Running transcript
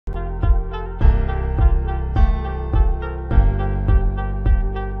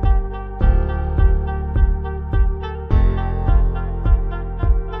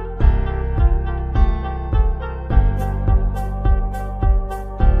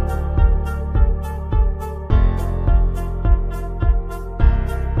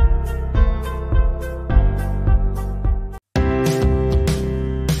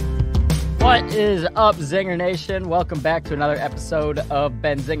is up, Zinger Nation? Welcome back to another episode of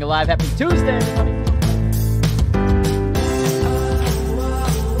Benzinga Live. Happy Tuesday, everybody.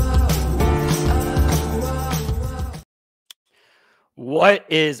 What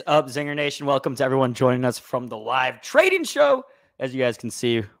is up, Zinger Nation? Welcome to everyone joining us from the live trading show. As you guys can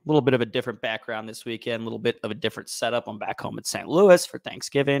see, a little bit of a different background this weekend, a little bit of a different setup. I'm back home in St. Louis for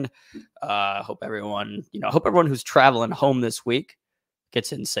Thanksgiving. Hope everyone who's traveling home this week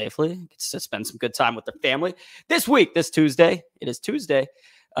gets in safely, gets to spend some good time with their family. This Tuesday, it is Tuesday,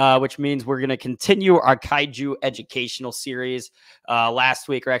 which means we're going to continue our Kaiju educational series. Last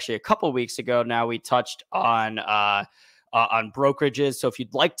week, or actually a couple weeks ago now, we touched on brokerages. So if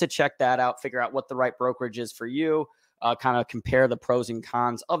you'd like to check that out, figure out what the right brokerage is for you, kind of compare the pros and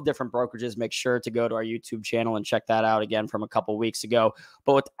cons of different brokerages, make sure to go to our YouTube channel and check that out again from a couple weeks ago.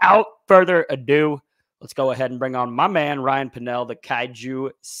 But without further ado, let's go ahead and bring on my man, Ryan Pinnell, the Kaiju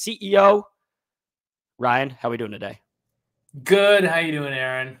CEO. Ryan, how are we doing today? Good. How you doing,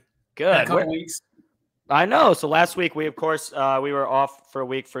 Aaron? Good. A couple weeks. I know. So last week, we, of course, we were off for a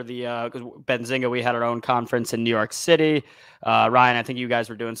week for the Benzinga. We had our own conference in New York City. Ryan, I think you guys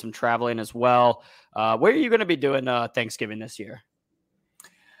were doing some traveling as well. Where are you going to be doing Thanksgiving this year?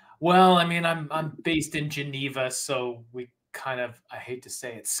 Well, I mean, I'm based in Geneva, so we kind of, I hate to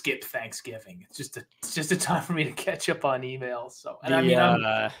say it, skip Thanksgiving. It's just a time for me to catch up on emails. So, and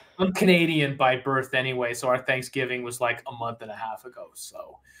I'm Canadian by birth anyway, so our Thanksgiving was like a month and a half ago.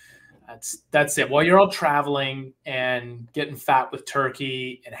 So that's it. While you're all traveling and getting fat with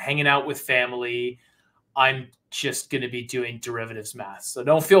turkey and hanging out with family, I'm just going to be doing derivatives math. So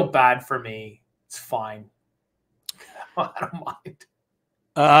don't feel bad for me. It's fine. I don't mind.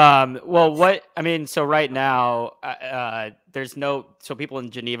 So right now, there's so people in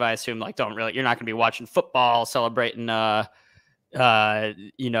Geneva, I assume, like, you're not going to be watching football, celebrating, the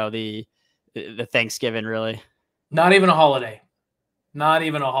Thanksgiving, really. Not even a holiday. Not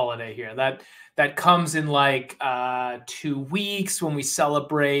even a holiday here. That comes in like 2 weeks when we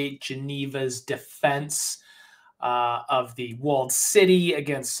celebrate Geneva's defense of the walled city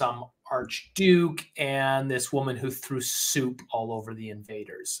against some archduke and this woman who threw soup all over the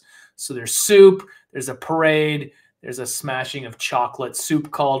invaders. So there's soup, there's a parade, there's a smashing of chocolate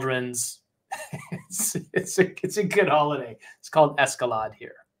soup cauldrons. It's a good holiday. It's called Escalade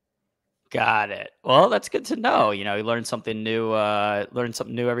here. Got it. Well, that's good to know. You learn something new. Learn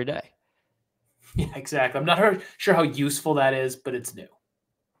something new every day. Yeah, exactly. I'm not sure how useful that is, but it's new.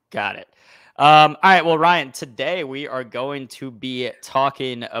 Got it. All right. Well, Ryan, today we are going to be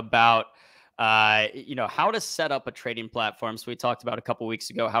talking about, how to set up a trading platform. So we talked about a couple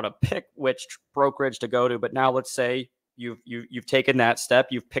weeks ago how to pick which brokerage to go to. But now let's say you've taken that step.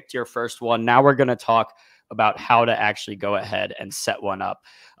 You've picked your first one. Now we're going to talk about how to actually go ahead and set one up.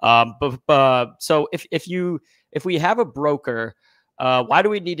 So if we have a broker, why do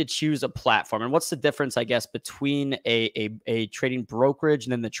we need to choose a platform? And what's the difference, I guess, between a trading brokerage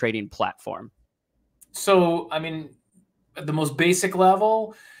and then the trading platform? So, I mean, at the most basic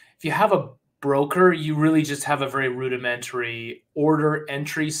level, if you have a broker, you really just have a very rudimentary order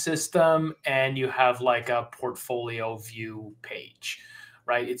entry system, and you have like a portfolio view page,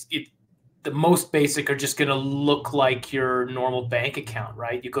 right? The most basic are just going to look like your normal bank account,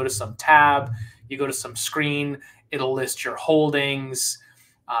 right? You go to some tab, you go to some screen, it'll list your holdings,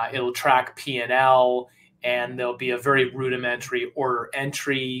 it'll track P&L, and there'll be a very rudimentary order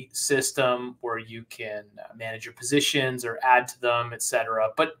entry system where you can manage your positions or add to them, etc.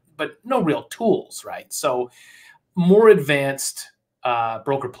 But no real tools, right? So more advanced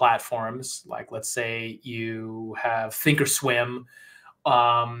broker platforms, like let's say you have Thinkorswim,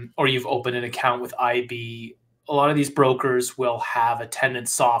 or you've opened an account with IB, a lot of these brokers will have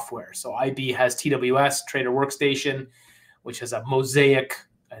attendance software. So IB has TWS, Trader Workstation, which has a mosaic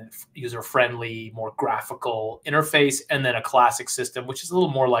and user-friendly, more graphical interface, and then a classic system, which is a little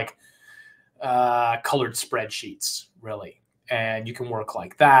more like colored spreadsheets, really. And you can work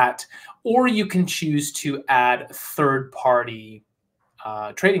like that. Or you can choose to add third-party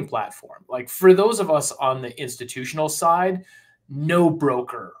trading platform. Like for those of us on the institutional side, no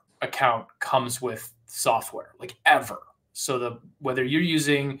broker account comes with software, like ever. So whether you're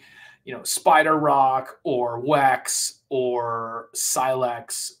using, Spider Rock or Wex or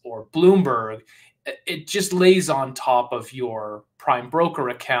Silex or Bloomberg, it just lays on top of your prime broker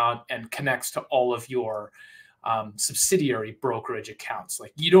account and connects to all of your subsidiary brokerage accounts.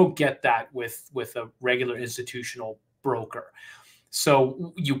 Like you don't get that with a regular institutional broker.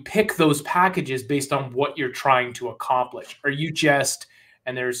 So you pick those packages based on what you're trying to accomplish. Are you just,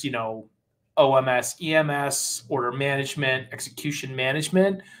 and there's, OMS, EMS, order management, execution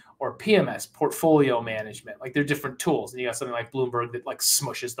management, or PMS, portfolio management. Like they're different tools. And you got something like Bloomberg that like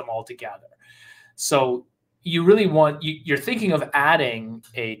smushes them all together. So you really want, you're thinking of adding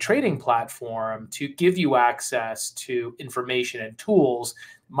a trading platform to give you access to information and tools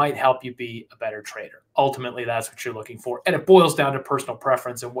might help you be a better trader. Ultimately, that's what you're looking for. And it boils down to personal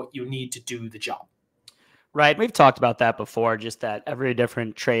preference and what you need to do the job. Right. We've talked about that before, just that every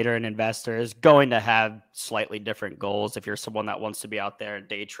different trader and investor is going to have slightly different goals. If you're someone that wants to be out there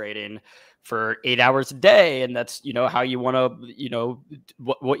day trading for 8 hours a day, and that's, how you want to,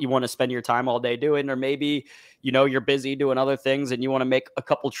 what you want to spend your time all day doing, or maybe, you're busy doing other things and you want to make a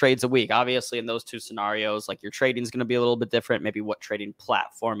couple trades a week. Obviously, in those two scenarios, like your trading is going to be a little bit different. Maybe what trading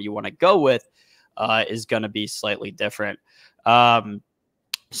platform you want to go with is going to be slightly different.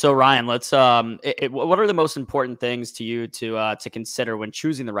 So Ryan, let's what are the most important things to you to consider when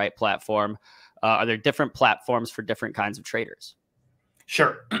choosing the right platform? Are there different platforms for different kinds of traders?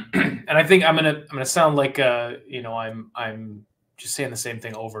 Sure. And I think I'm gonna sound like I'm just saying the same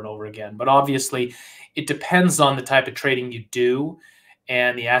thing over and over again. But obviously, it depends on the type of trading you do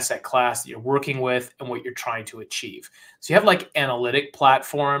and the asset class that you're working with and what you're trying to achieve. So you have like analytic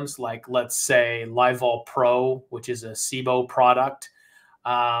platforms, like let's say LiveVol Pro, which is a SIBO product.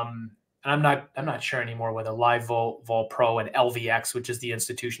 And I'm not sure anymore whether LiveVol Pro and LVX, which is the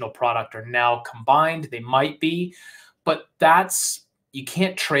institutional product, are now combined. They might be, but you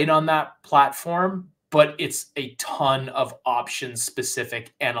can't trade on that platform, but it's a ton of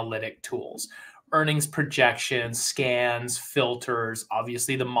option-specific analytic tools, earnings projections, scans, filters,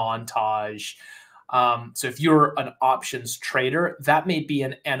 obviously the montage. So if you're an options trader, that may be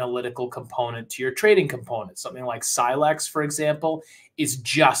an analytical component to your trading component. Something like Silex, for example, is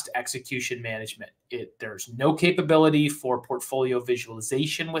just execution management. There's no capability for portfolio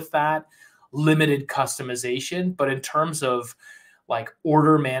visualization with that, limited customization. But in terms of like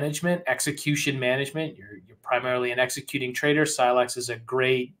order management, execution management, you're primarily an executing trader. Silex is a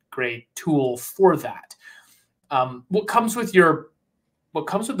great tool for that. What comes with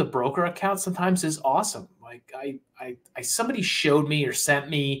the broker account sometimes is awesome. Like somebody showed me or sent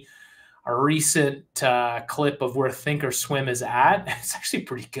me a recent clip of where Thinkorswim is at. It's actually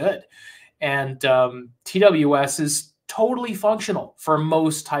pretty good. And TWS is totally functional for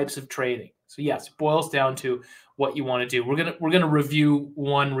most types of trading. So yes, it boils down to what you want to do. We're gonna review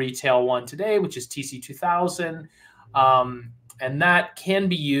one retail one today, which is TC2000. And that can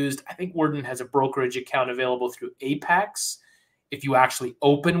be used. I think Worden has a brokerage account available through Apex if you actually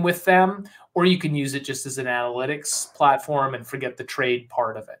open with them, or you can use it just as an analytics platform and forget the trade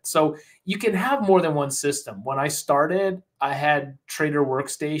part of it. So you can have more than one system. When I started, I had Trader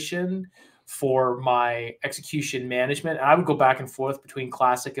Workstation for my execution management, and I would go back and forth between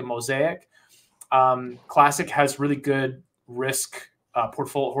Classic and Mosaic. Classic has really good risk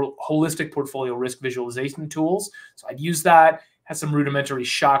holistic portfolio risk visualization tools. So I'd use that. Had some rudimentary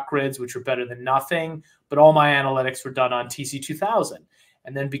shock grids, which were better than nothing, but all my analytics were done on TC2000.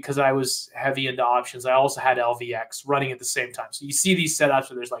 And then because I was heavy into options, I also had LVX running at the same time. So you see these setups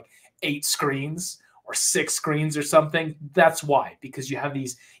where there's like 8 screens or 6 screens or something. That's why, because you have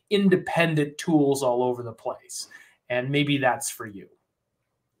these independent tools all over the place. And maybe that's for you.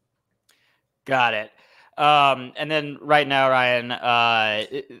 Got it. And then right now, Ryan,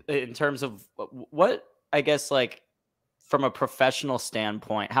 in terms of what, I guess, like from a professional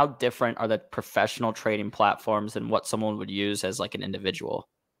standpoint, how different are the professional trading platforms than what someone would use as like an individual?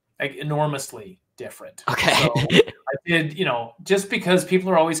 Like enormously different. Okay. So I did, just because people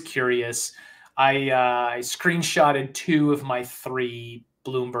are always curious, I screenshotted 2 of my 3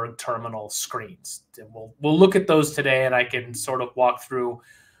 Bloomberg terminal screens. And we'll look at those today, and I can sort of walk through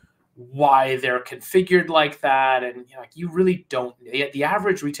why they're configured like that. And you really don't. The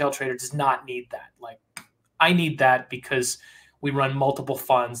average retail trader does not need that. Like I need that because we run multiple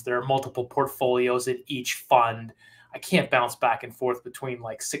funds. There are multiple portfolios in each fund. I can't bounce back and forth between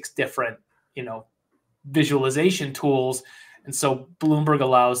like 6 different, visualization tools. And so Bloomberg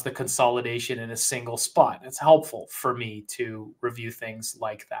allows the consolidation in a single spot. It's helpful for me to review things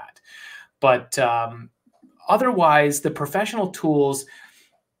like that. But otherwise, the professional tools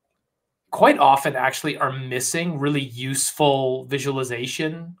quite often actually are missing really useful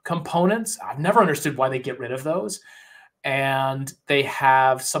visualization components. I've never understood why they get rid of those. And they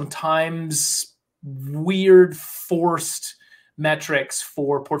have sometimes weird forced metrics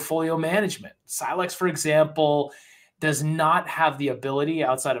for portfolio management. Silex, for example, does not have the ability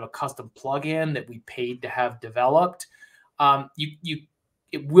outside of a custom plugin that we paid to have developed.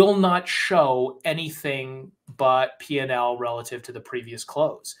 It will not show anything but P&L relative to the previous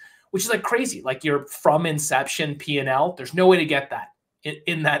close, which is like crazy. Like you're from inception P&L. There's no way to get that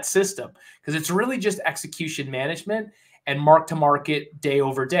in that system, because it's really just execution management and mark to market day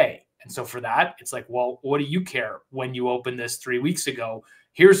over day. And so for that, it's like, well, what do you care when you open this 3 weeks ago?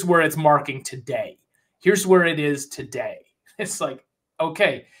 Here's where it's marking today. Here's where it is today. It's like,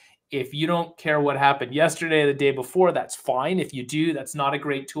 okay, if you don't care what happened yesterday or the day before, that's fine. If you do, that's not a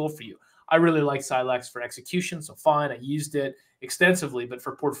great tool for you. I really like Silex for execution, so fine. I used it extensively, but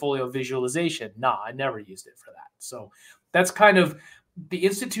for portfolio visualization, nah, I never used it for that. So that's kind of, the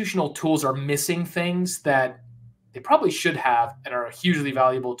institutional tools are missing things that they probably should have and are hugely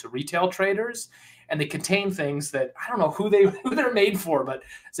valuable to retail traders. And they contain things that I don't know who they're made for, but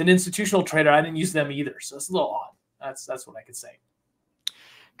as an institutional trader, I didn't use them either. So it's a little odd. That's what I could say.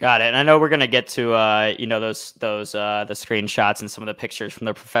 Got it. And I know we're going to get to, you know, the screenshots and some of the pictures from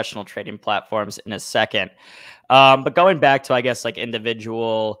the professional trading platforms in a second. But going back to, I guess, like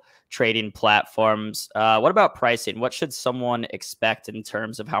individual trading platforms, what about pricing? What should someone expect in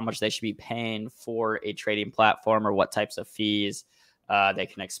terms of how much they should be paying for a trading platform, or what types of fees they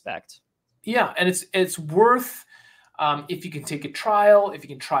can expect? Yeah, and it's worth, if you can take a trial, if you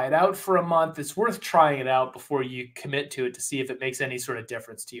can try it out for a month, it's worth trying it out before you commit to it to see if it makes any sort of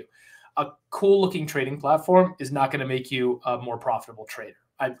difference to you. A cool looking trading platform is not going to make you a more profitable trader.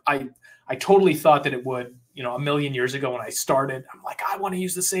 I totally thought that it would, you know, a million years ago when I started. I'm like, I want to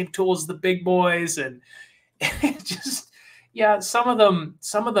use the same tools as the big boys, and it just, yeah, some of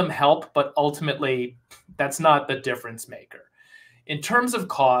them help, but ultimately that's not the difference maker. In terms of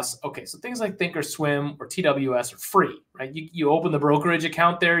costs, okay, so things like Thinkorswim or TWS are free, right? You open the brokerage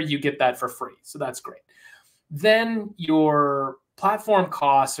account there, you get that for free. So that's great. Then your platform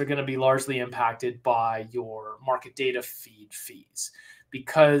costs are going to be largely impacted by your market data feed fees,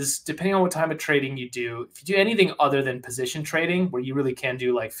 because depending on what time of trading you do, if you do anything other than position trading, where you really can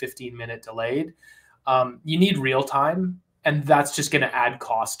do like 15-minute delayed, you need real time, and that's just going to add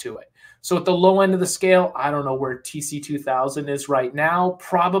cost to it. So at the low end of the scale, I don't know where TC2000 is right now,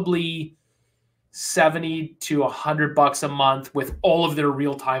 probably 70 to $100 a month with all of their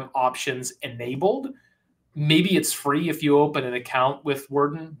real-time options enabled. Maybe it's free if you open an account with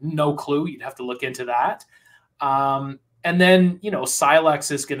Worden. No clue. You'd have to look into that. And then, you know,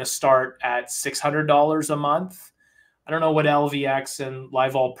 Silex is going to start at $600 a month. I don't know what LVX and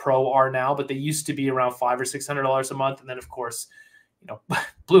LiveVol Pro are now, but they used to be around $500 or $600 a month. And then, of course, you know,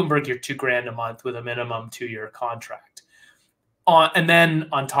 Bloomberg, you're $2,000 a month with a minimum 2-year contract. And then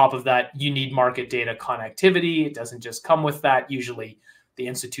on top of that, you need market data connectivity. It doesn't just come with that. Usually the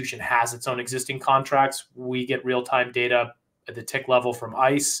institution has its own existing contracts. We get real-time data at the tick level from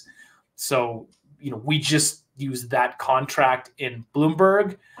ICE. So, you know, we just use that contract in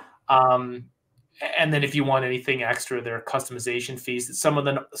Bloomberg. And then if you want anything extra, there are customization fees that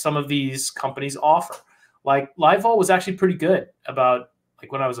some of these companies offer. Like LiveVol was actually pretty good about,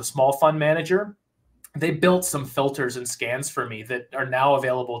 like, when I was a small fund manager, they built some filters and scans for me that are now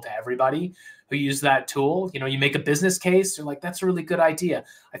available to everybody who use that tool. You know, you make a business case, you're like, that's a really good idea.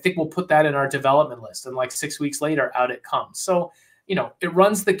 I think we'll put that in our development list. And like 6 weeks later, out it comes. So, you know, it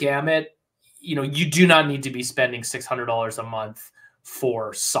runs the gamut. You know, you do not need to be spending $600 a month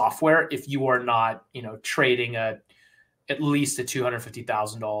for software if you are not, you know, trading at least a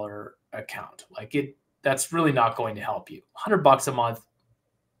 $250,000 account. Like that's really not going to help you. $100 a month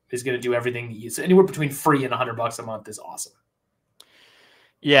is going to do everything that you. So anywhere between free and $100 a month is awesome.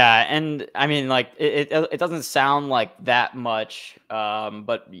 Yeah, and I mean, like, it doesn't sound like that much,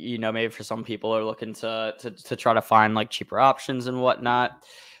 but you know, maybe for some people are looking to try to find like cheaper options and whatnot.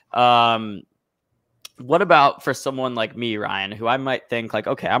 What about for someone like me, Ryan, who I might think like,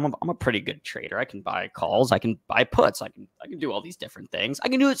 okay, I'm a pretty good trader. I can buy calls, I can buy puts, I can do all these different things. I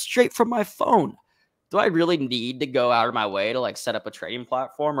can do it straight from my phone. Do I really need to go out of my way to like set up a trading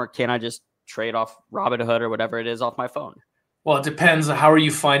platform, or can I just trade off Robinhood or whatever it is off my phone? Well, it depends on how are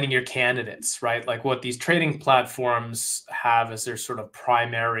you finding your candidates, right? Like what these trading platforms have as their sort of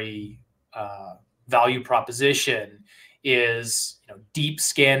primary value proposition is, you know, deep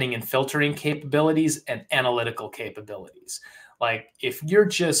scanning and filtering capabilities and analytical capabilities. Like if you're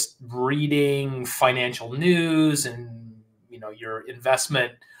just reading financial news and, you know, your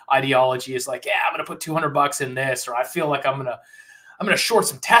investment ideology is like, yeah, I'm going to put $200 in this, or I feel like I'm going to short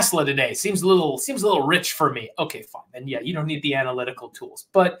some Tesla today. Seems a little rich for me. Okay, fine. Then yeah, you don't need the analytical tools.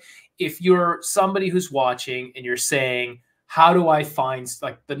 But if you're somebody who's watching and you're saying, how do I find,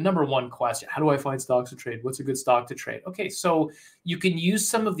 like, the number one question, how do I find stocks to trade? What's a good stock to trade? Okay, so you can use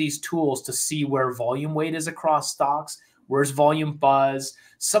some of these tools to see where volume weight is across stocks. Where's volume buzz?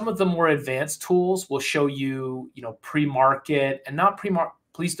 Some of the more advanced tools will show you, you know, pre-market and not pre-market.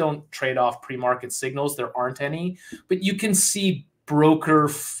 Please don't trade off pre-market signals. There aren't any, but you can see broker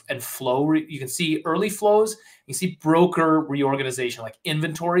and flow. You can see early flows. You see broker reorganization, like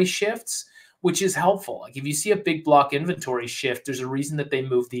inventory shifts, which is helpful. Like if you see a big block inventory shift, there's a reason that they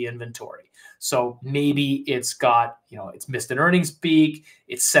moved the inventory. So maybe it's got, it's missed an earnings peak.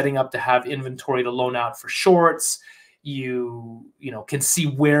 It's setting up to have inventory to loan out for shorts. You can see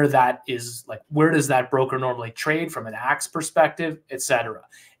where that is, like where does that broker normally trade from an axe perspective, etc.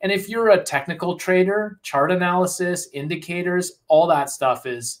 And if you're a technical trader, chart analysis, indicators, all that stuff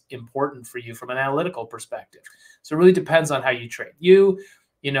is important for you from an analytical perspective. So it really depends on how you trade.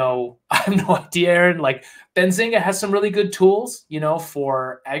 I have no idea, Aaron. Like Benzinga has some really good tools,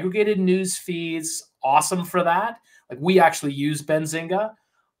 for aggregated news feeds. Awesome for that. Like we actually use Benzinga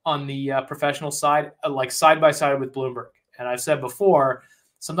on the professional side, like side by side with Bloomberg. And I've said before,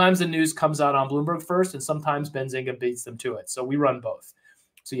 sometimes the news comes out on Bloomberg first, and sometimes Benzinga beats them to it. So we run both.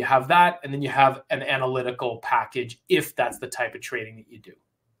 So you have that, and then you have an analytical package if that's the type of trading that you do.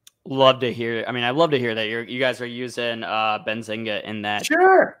 Love to hear. I mean, I love to hear that you guys are using Benzinga in that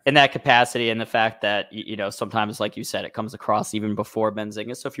in that capacity, and the fact that sometimes, like you said, it comes across even before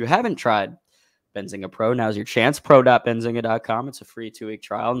Benzinga. So if you haven't tried Benzinga Pro, now's your chance. pro.benzinga.com. It's a free 2-week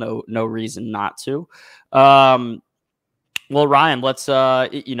trial. No reason not to. Well, Ryan, let's now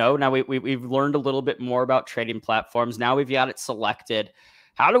we've learned a little bit more about trading platforms. Now we've got it selected.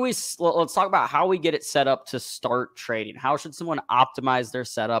 Let's talk about how we get it set up to start trading. How should someone optimize their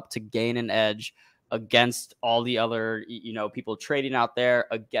setup to gain an edge against all the other, people trading out there,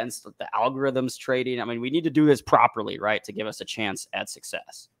 against the algorithms trading? I mean, we need to do this properly, right, to give us a chance at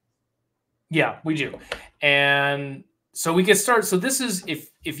success. Yeah, we do. And so we get started. So this is,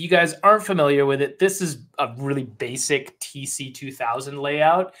 if you guys aren't familiar with it, this is a really basic TC2000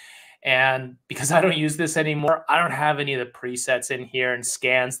 layout. And because I don't use this anymore, I don't have any of the presets in here and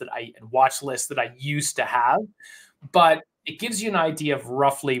scans and watch lists that I used to have. But it gives you an idea of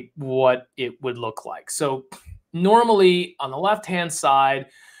roughly what it would look like. So normally on the left-hand side,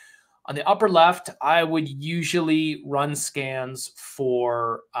 on the upper left, I would usually run scans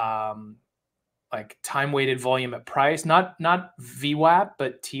for like time-weighted volume at price, not VWAP,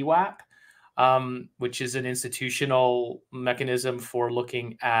 but TWAP, which is an institutional mechanism for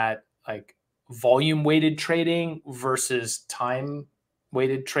looking at like volume-weighted trading versus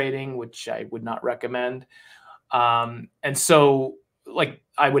time-weighted trading, which I would not recommend. And so like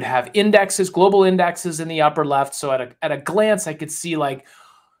I would have indexes, global indexes in the upper left. So at a glance, I could see like,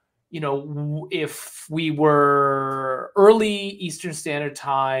 if we were early Eastern Standard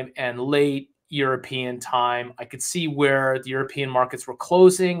Time and late European time, I could see where the European markets were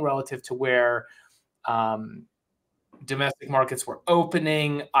closing relative to where domestic markets were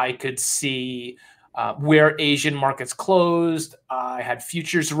opening. I could see where Asian markets closed. I had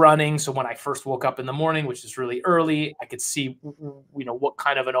futures running. So when I first woke up in the morning, which is really early, I could see, what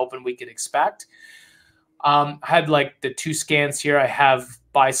kind of an open we could expect. I had like the two scans here. I have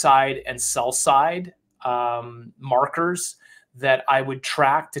buy side and sell side markers that I would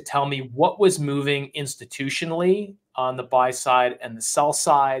track to tell me what was moving institutionally on the buy side and the sell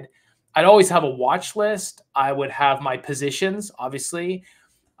side. I'd always have a watch list. I would have my positions, obviously.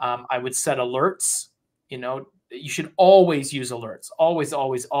 I would set alerts. You should always use alerts. Always,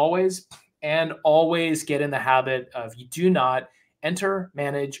 always, always. And always get in the habit of you do not enter,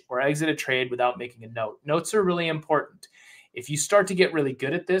 manage, or exit a trade without making a note. Notes are really important. If you start to get really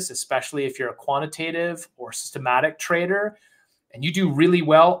good at this, especially if you're a quantitative or systematic trader, and you do really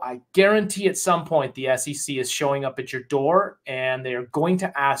well, I guarantee at some point the SEC is showing up at your door and they're going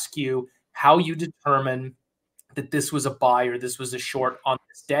to ask you how you determine that this was a buy or this was a short on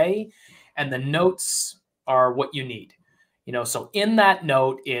this day. And the notes are what you need. So in that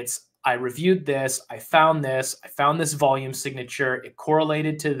note, it's I reviewed this, I found this volume signature, it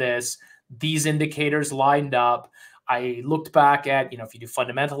correlated to this, these indicators lined up. I looked back at, if you do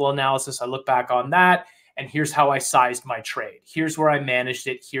fundamental analysis, I look back on that. And here's how I sized my trade. Here's where I managed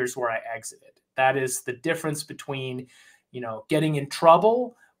it. Here's where I exited. That is the difference between, getting in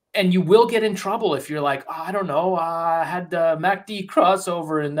trouble. And you will get in trouble if you're like, oh, I don't know, I had the MACD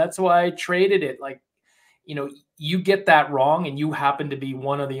crossover and that's why I traded it. Like, you get that wrong and you happen to be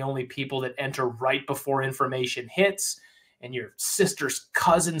one of the only people that enter right before information hits and your sister's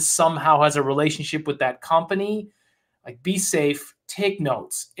cousin somehow has a relationship with that company. Like, be safe, take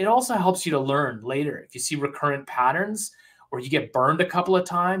notes. It also helps you to learn later. If you see recurrent patterns or you get burned a couple of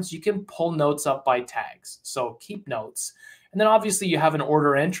times, you can pull notes up by tags. So keep notes. And then obviously you have an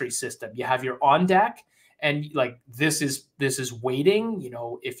order entry system. You have your on deck and like this is waiting.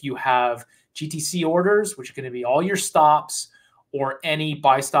 If you have GTC orders, which are going to be all your stops or any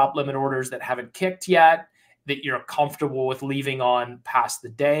buy stop limit orders that haven't kicked yet, that you're comfortable with leaving on past the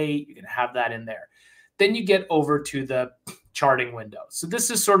day. You can have that in there. Then you get over to the charting window. So this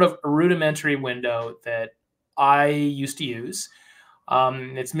is sort of a rudimentary window that I used to use.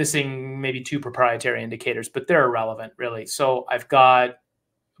 It's missing maybe 2 proprietary indicators, but they're irrelevant, really. So I've got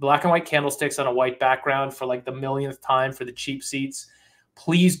black and white candlesticks on a white background for like the millionth time for the cheap seats.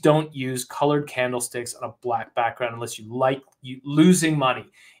 Please don't use colored candlesticks on a black background unless you like losing money.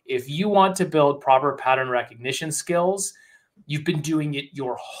 If you want to build proper pattern recognition skills, you've been doing it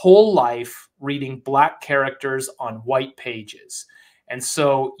your whole life, reading black characters on white pages. And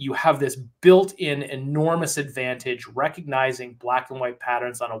so you have this built-in enormous advantage recognizing black and white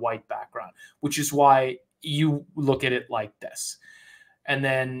patterns on a white background, which is why you look at it like this. And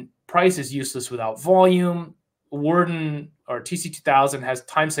then price is useless without volume. Worden or TC2000 has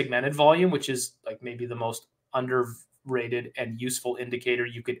time segmented volume, which is like maybe the most underrated and useful indicator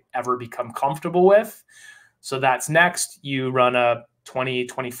you could ever become comfortable with. So that's next. You run a 20,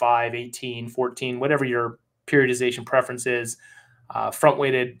 25, 18, 14, whatever your periodization preference is,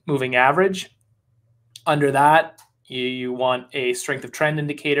 front-weighted moving average. Under that, you want a strength of trend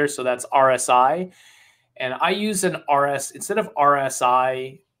indicator. So that's RSI. And I use an RS instead of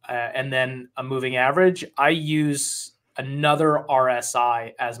RSI and then a moving average. I use another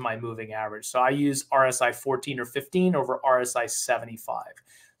RSI as my moving average. So I use RSI 14 or 15 over RSI 75.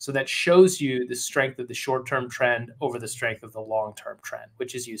 So that shows you the strength of the short-term trend over the strength of the long-term trend,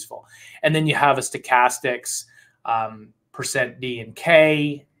 which is useful. And then you have a stochastics, percent D and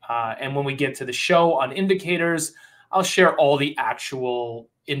K. And when we get to the show on indicators, I'll share all the actual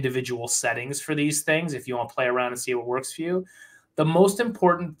individual settings for these things if you want to play around and see what works for you. The most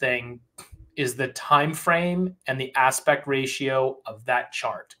important thing is the time frame and the aspect ratio of that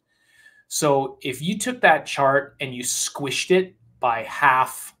chart. So if you took that chart and you squished it by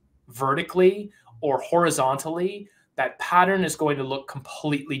half vertically or horizontally, that pattern is going to look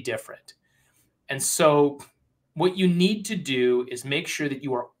completely different. And so what you need to do is make sure that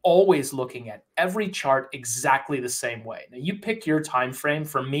you are always looking at every chart exactly the same way. Now you pick your time frame.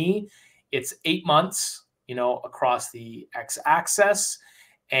 For me, it's 8 months, across the x-axis,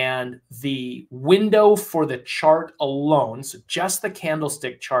 and the window for the chart alone, so just the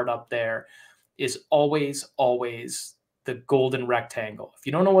candlestick chart up there, is always the golden rectangle. If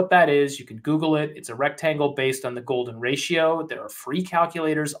you don't know what that is, you can Google it. It's a rectangle based on the golden ratio. There are free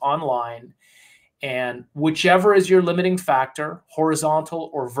calculators online. And whichever is your limiting factor, horizontal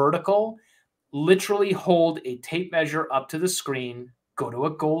or vertical, literally hold a tape measure up to the screen, go to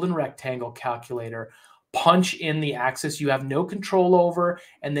a golden rectangle calculator, punch in the axis you have no control over,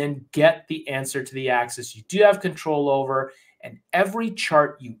 and then get the answer to the axis you do have control over. And every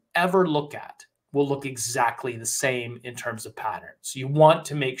chart you ever look at will look exactly the same in terms of pattern. So you want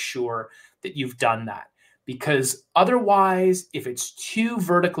to make sure that you've done that, because otherwise, if it's too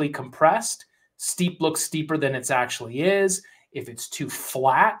vertically compressed, steep looks steeper than it actually is. If it's too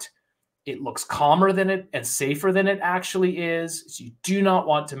flat, it looks calmer than it and safer than it actually is. So you do not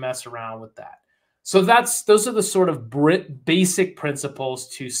want to mess around with that. So those are the sort of basic principles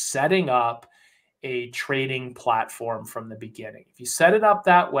to setting up a trading platform from the beginning. If you set it up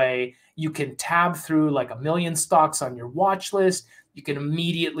that way, you can tab through like a million stocks on your watch list. You can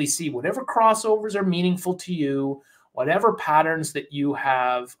immediately see whatever crossovers are meaningful to you. Whatever patterns that you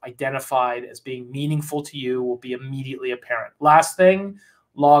have identified as being meaningful to you will be immediately apparent. Last thing,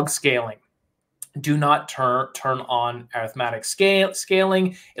 log scaling. Do not turn on arithmetic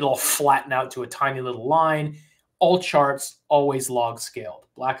scaling. It'll flatten out to a tiny little line. All charts always log scaled.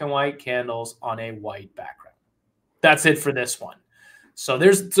 Black and white candles on a white background. That's it for this one. So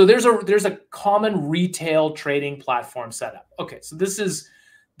there's a common retail trading platform setup. Okay, so this is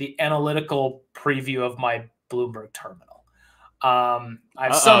the analytical preview of my Bloomberg terminal.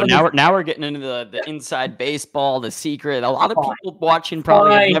 Now we're getting into the inside baseball, the secret. A lot of people watching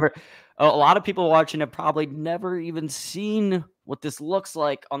probably have probably never even seen what this looks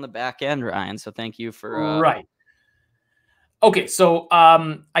like on the back end, Ryan. So thank you for right. Okay, so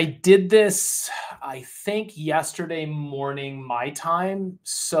I did this, I think, yesterday morning my time.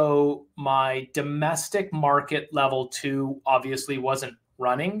 So my domestic market level 2 obviously wasn't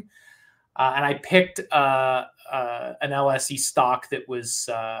running. And I picked an LSE stock that was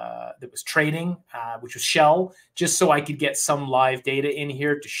trading, which was Shell, just so I could get some live data in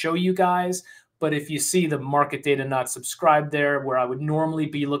here to show you guys. But if you see the market data not subscribed there, where I would normally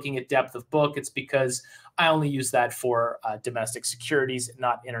be looking at depth of book, it's because I only use that for domestic securities,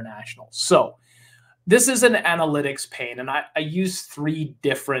 not international. So this is an analytics pane, and I use 3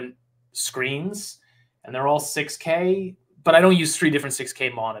 different screens, and they're all 6K. but I don't use 3 different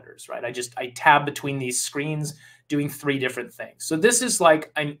 6K monitors, right? I tab between these screens doing 3 different things. So this is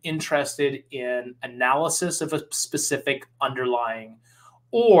like, I'm interested in analysis of a specific underlying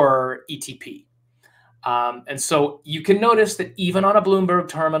or ETP. And so you can notice that even on a Bloomberg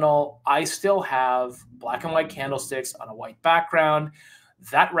terminal, I still have black and white candlesticks on a white background.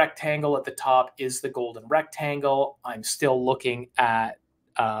 That rectangle at the top is the golden rectangle. I'm still looking at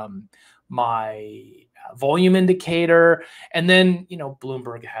my volume indicator. And then, you know,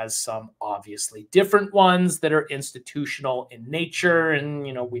 Bloomberg has some obviously different ones that are institutional in nature. And,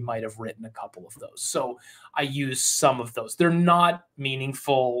 you know, we might have written a couple of those. So I use some of those. They're not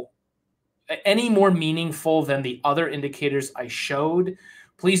meaningful, any more meaningful than the other indicators I showed.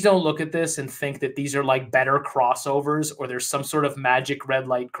 Please don't look at this and think that these are like better crossovers or there's some sort of magic red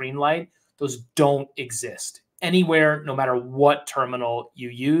light, green light. Those don't exist anywhere, no matter what terminal you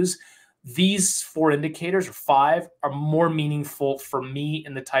use. These 4 indicators, or 5, are more meaningful for me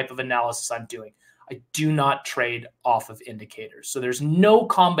in the type of analysis I'm doing. I do not trade off of indicators. So there's no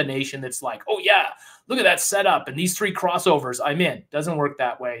combination that's like, oh yeah, look at that setup and these 3 crossovers, I'm in. Doesn't work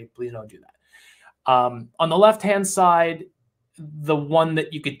that way. Please don't do that. On the left-hand side, the one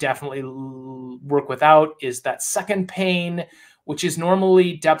that you could definitely work without is that second pane, which is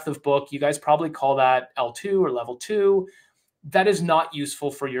normally depth of book. You guys probably call that L2 or level 2. That is not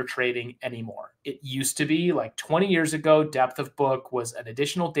useful for your trading anymore. It used to be, like 20 years ago, depth of book was an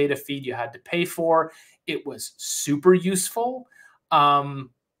additional data feed you had to pay for. It was super useful,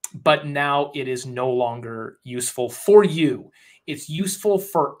 but now it is no longer useful for you. It's useful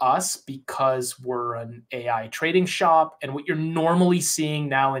for us because we're an AI trading shop, and what you're normally seeing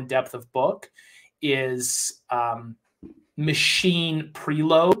now in depth of book is machine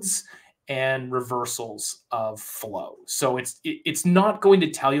preloads and reversals of flow. So it's not going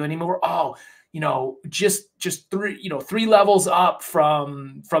to tell you anymore, oh, you know, just 3 levels up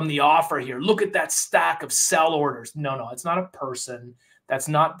from the offer here. Look at that stack of sell orders. No, it's not a person. That's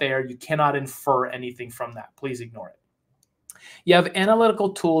not there. You cannot infer anything from that. Please ignore it. You have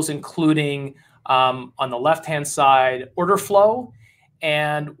analytical tools, including on the left-hand side, order flow.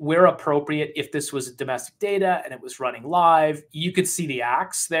 And where appropriate, if this was domestic data and it was running live, you could see the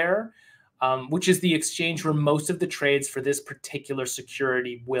AX there, which is the exchange where most of the trades for this particular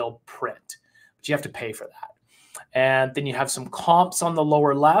security will print. But you have to pay for that. And then you have some comps on the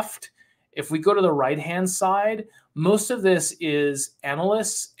lower left. If we go to the right-hand side, most of this is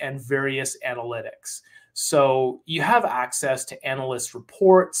analysts and various analytics. So you have access to analyst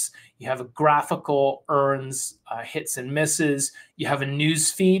reports. You have a graphical earns, hits and misses. You have a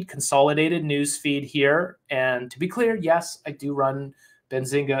news feed, consolidated news feed here. And to be clear, yes, I do run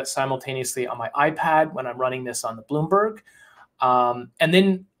Benzinga simultaneously on my iPad when I'm running this on the Bloomberg. And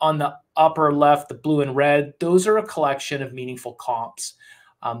then on the upper left, the blue and red, those are a collection of meaningful comps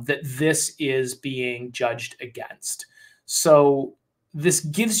that this is being judged against. So this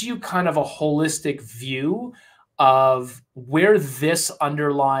gives you kind of a holistic view of where this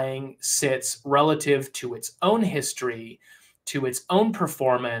underlying sits relative to its own history, to its own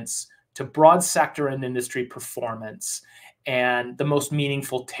performance, to broad sector and industry performance, and the most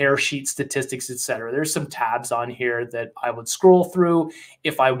meaningful tear sheet statistics, et cetera. There's some tabs on here that I would scroll through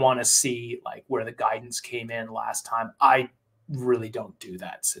if I want to see like where the guidance came in last time. I really don't do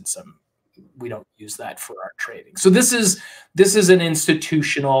that since we don't use that for our trading. So this is an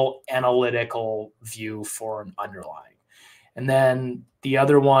institutional analytical view for an underlying. And then the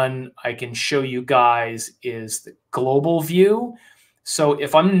other one I can show you guys is the global view. So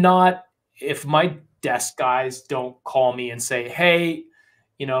if my desk guys don't call me and say, hey,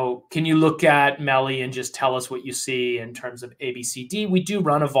 you know, can you look at Melly and just tell us what you see in terms of ABCD? We do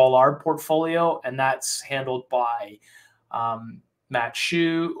run a Vollard portfolio, and that's handled by Mark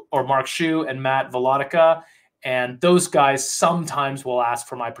Shu and Matt Volodica. And those guys sometimes will ask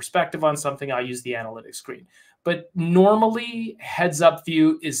for my perspective on something. I use the analytics screen. But normally, heads up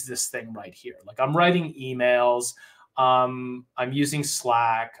view is this thing right here. Like I'm writing emails, I'm using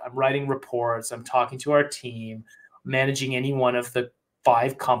Slack, I'm writing reports, I'm talking to our team, managing any one of the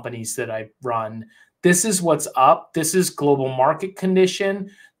 5 companies that I run. This is what's up. This is global market condition.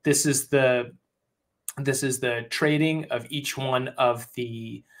 This is the trading of each one of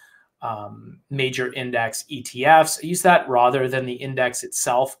the major index ETFs. I use that rather than the index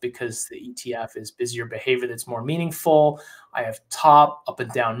itself because the ETF is busier behavior that's more meaningful. I have top, up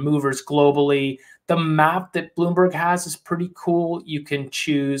and down movers globally. The map that Bloomberg has is pretty cool. You can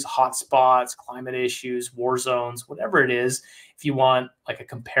choose hotspots, climate issues, war zones, whatever it is, if you want like a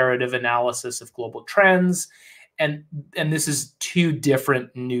comparative analysis of global trends. And this is two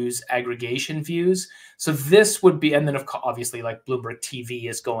different news aggregation views. So this would be, and then obviously like Bloomberg TV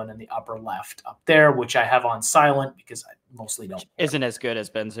is going in the upper left up there, which I have on silent because I mostly don't care. Isn't as good as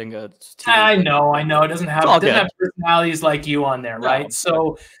Benzinga TV. I know. It doesn't have personalities like you on there, right? No.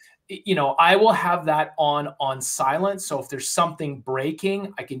 So, you know, I will have that on silent. So if there's something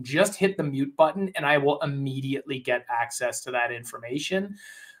breaking, I can just hit the mute button and I will immediately get access to that information.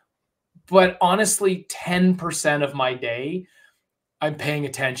 But honestly, 10% of my day, I'm paying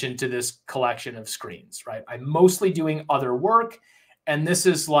attention to this collection of screens, right? I'm mostly doing other work. And this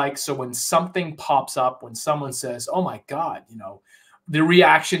is like, so when something pops up, when someone says, oh my God, you know, the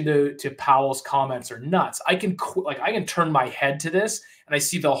reaction to Powell's comments are nuts. I can turn my head to this and I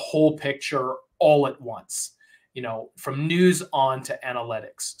see the whole picture all at once, you know, from news on to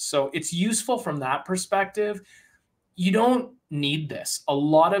analytics. So it's useful from that perspective. You don't need this. A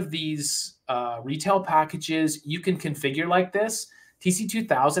lot of these retail packages you can configure like this.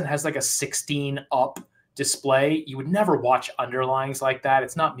 TC2000 has like a 16 up display. You would never watch underlyings like that.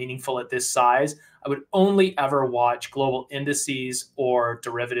 It's not meaningful at this size. I would only ever watch global indices or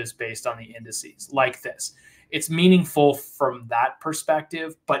derivatives based on the indices like this. It's meaningful from that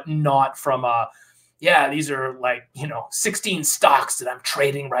perspective, but not from a, yeah, these are like, you know, 16 stocks that I'm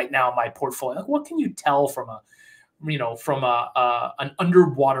trading right now in my portfolio. Like, what can you tell from a, you know, from an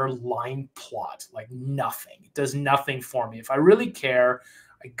underwater line plot? Like nothing. It does nothing for me. If I really care,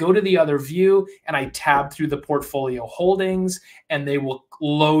 I go to the other view and I tab through the portfolio holdings and they will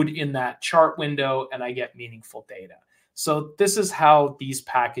load in that chart window and I get meaningful data. So this is how these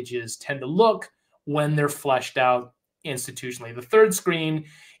packages tend to look when they're fleshed out institutionally. The third screen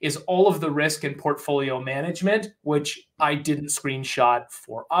is all of the risk and portfolio management, which I didn't screenshot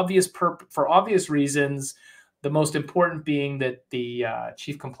for obvious reasons. The most important being that the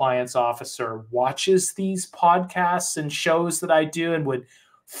chief compliance officer watches these podcasts and shows that I do and would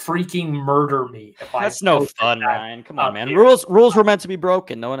freaking murder me if That's no fun, Ryan. Come on, man. Here. Rules were meant to be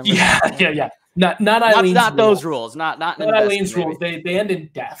broken. No one ever. Yeah. Not Eileen's not those rules. Not Eileen's rules. They end in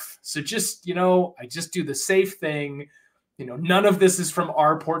death. So just, you know, I just do the safe thing. You know, none of this is from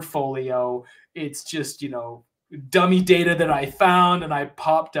our portfolio. It's just, you know, dummy data that I found and I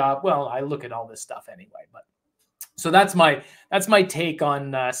popped up. Well, I look at all this stuff anyway, but so that's my take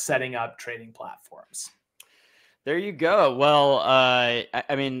on setting up trading platforms. There you go. Well, I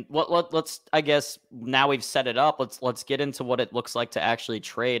mean, let's, I guess now we've set it up. Let's get into what it looks like to actually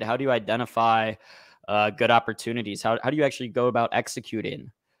trade. How do you identify good opportunities? How do you actually go about executing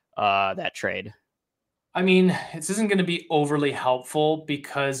that trade? I mean, this isn't going to be overly helpful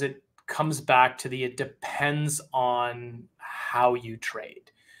because it comes back to it depends on how you trade.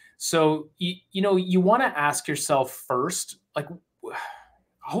 So, you know, you want to ask yourself first, like,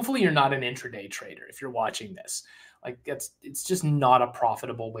 hopefully you're not an intraday trader if you're watching this. Like it's just not a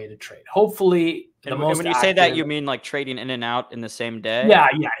profitable way to trade. Hopefully, when you say that, you mean like trading in and out in the same day? Yeah.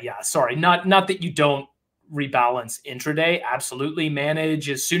 Sorry, not that you don't rebalance intraday. Absolutely, manage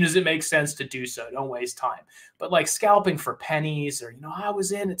as soon as it makes sense to do so. Don't waste time. But like scalping for pennies, or, you know, I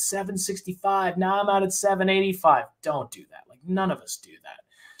was in at 765, now I'm out at 785. Don't do that. Like none of us do that.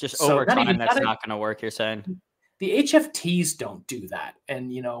 Just over time, that's not going to work, you're saying? The HFTs don't do that.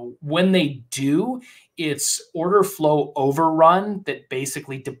 And, you know, when they do, it's order flow overrun that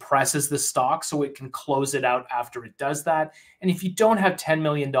basically depresses the stock so it can close it out after it does that. And if you don't have $10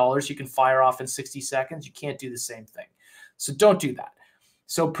 million, you can fire off in 60 seconds. You can't do the same thing. So don't do that.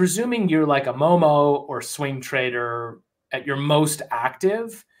 So presuming you're like a Momo or swing trader at your most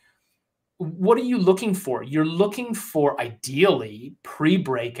active, what are you looking for? You're looking for ideally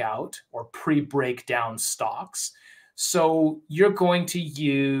pre-breakout or pre-breakdown stocks. So you're going to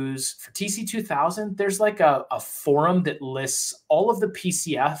use, for TC2000, there's like a forum that lists all of the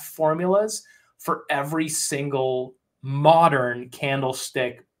PCF formulas for every single modern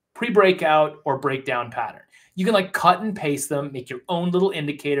candlestick pre-breakout or breakdown pattern. You can like cut and paste them, make your own little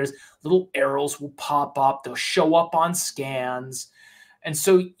indicators, little arrows will pop up, they'll show up on scans. And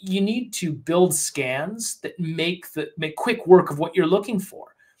so you need to build scans that make quick work of what you're looking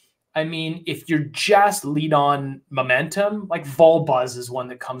for. I mean, if you're just lead on momentum, like Vol Buzz is one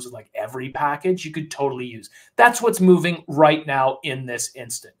that comes with like every package you could totally use. That's what's moving right now in this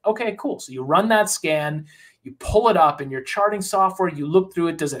instant. Okay, cool. So you run that scan, you pull it up in your charting software, you look through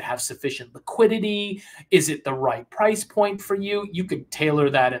it. Does it have sufficient liquidity? Is it the right price point for you? You could tailor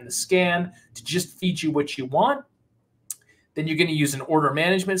that in the scan to just feed you what you want. Then you're going to use an order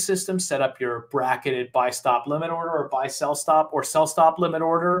management system, set up your bracketed buy stop limit order or buy sell stop or sell stop limit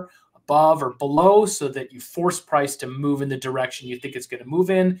order above or below so that you force price to move in the direction you think it's going to move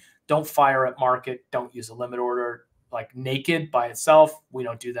in. Don't fire at market. Don't use a limit order like naked by itself. We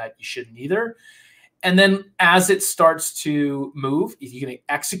don't do that. You shouldn't either. And then as it starts to move, you're going to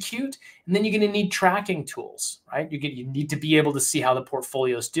execute, and then you're going to need tracking tools, right? You need to be able to see how the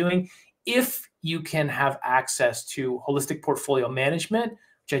portfolio is doing. If you can have access to holistic portfolio management,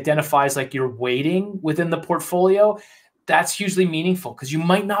 which identifies like your weighting within the portfolio, that's hugely meaningful because you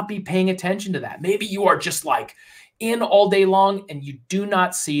might not be paying attention to that. Maybe you are just like in all day long and you do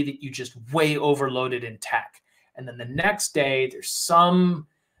not see that you just way overloaded in tech. And then the next day there's some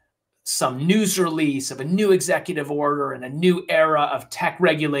news release of a new executive order and a new era of tech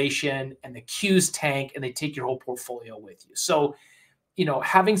regulation, and the Qs tank and they take your whole portfolio with you. So,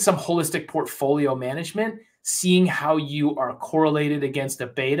 having some holistic portfolio management, seeing how you are correlated against a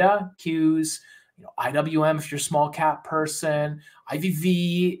beta Qs, IWM if you're a small cap person,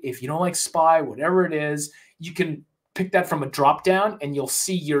 IVV if you don't like SPY, whatever it is, you can pick that from a drop down and you'll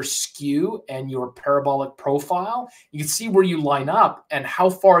see your skew and your parabolic profile. You can see where you line up and how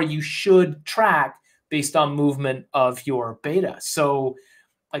far you should track based on movement of your beta. So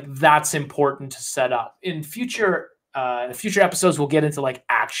like that's important to set up. In future episodes, we'll get into like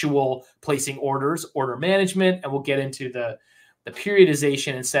actual placing orders, order management, and we'll get into the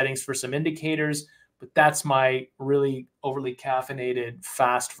periodization and settings for some indicators. But that's my really overly caffeinated,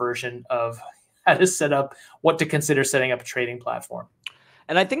 fast version of how to set up, what to consider setting up a trading platform.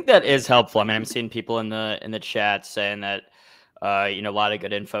 And I think that is helpful. I mean, I'm seeing people in the chat saying that, a lot of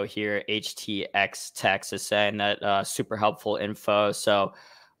good info here. HTX Tex is saying that super helpful info. So,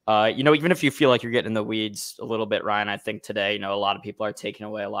 even if you feel like you're getting in the weeds a little bit, Ryan, I think today, a lot of people are taking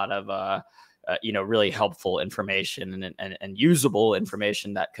away a lot of, really helpful information and usable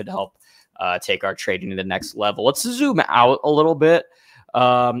information that could help take our trading to the next level. Let's zoom out a little bit.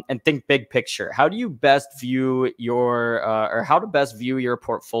 And think big picture. How do you best view or how to best view your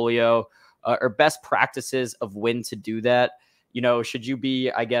portfolio, or best practices of when to do that? Should you be,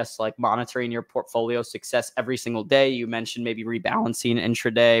 I guess, like monitoring your portfolio success every single day? You mentioned maybe rebalancing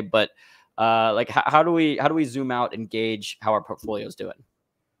intraday, but how do we zoom out and gauge how our portfolio is doing?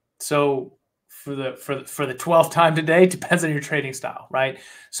 So for the 12th time today, depends on your trading style, right?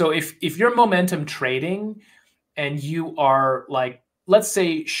 So if you're momentum trading and you are like, let's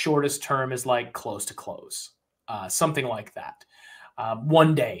say shortest term is like close to close, something like that.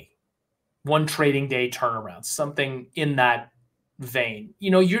 1 day, one trading day turnaround, something in that vein.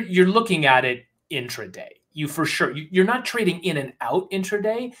 You're looking at it intraday. You're not trading in and out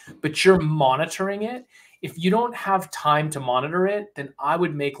intraday, but you're monitoring it. If you don't have time to monitor it, then I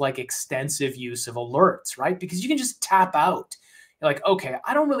would make like extensive use of alerts, right? Because you can just tap out. You're like, okay,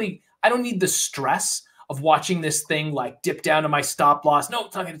 I don't need the stress of watching this thing like dip down to my stop loss. No,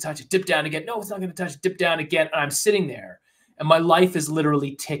 it's not going to touch it. Dip down again. No, it's not going to touch it. Dip down again. And I'm sitting there and my life is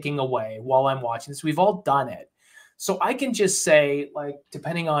literally ticking away while I'm watching this. We've all done it. So I can just say, like,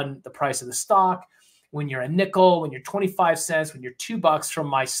 depending on the price of the stock, when you're a nickel, when you're 25 cents, when you're $2 from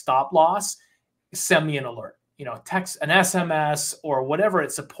my stop loss, send me an alert. Text an SMS or whatever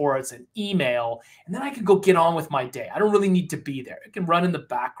it supports, an email, and then I can go get on with my day. I don't really need to be there. It can run in the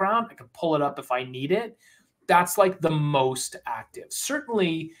background. I can pull it up if I need it. That's like the most active.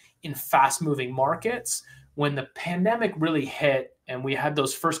 Certainly in fast-moving markets, when the pandemic really hit and we had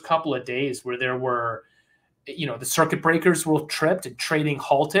those first couple of days where there were, the circuit breakers were tripped and trading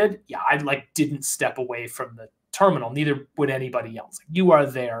halted. Yeah, I didn't step away from the terminal. Neither would anybody else. You are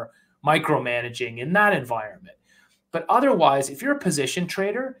there micromanaging in that environment. But otherwise, if you're a position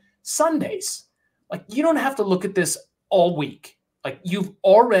trader, Sundays, you don't have to look at this all week. You've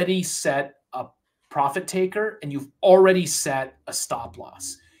already set a profit taker and you've already set a stop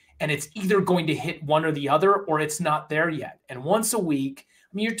loss. And it's either going to hit one or the other, or it's not there yet. And once a week,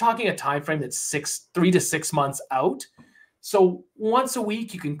 you're talking a time frame that's 3 to 6 months out. So once a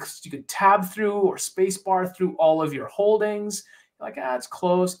week, you can tab through or space bar through all of your holdings. Like, it's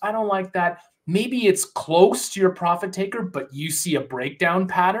close. I don't like that. Maybe it's close to your profit taker, but you see a breakdown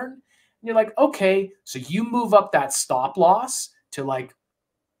pattern. And you're like, okay, so you move up that stop loss to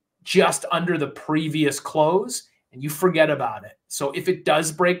just under the previous close and you forget about it. So if it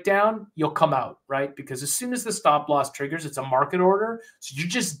does break down, you'll come out, right? Because as soon as the stop loss triggers, it's a market order. So you're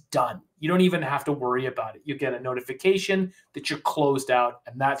just done. You don't even have to worry about it. You get a notification that you're closed out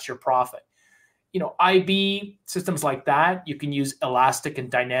and that's your profit. IB systems like that, you can use elastic and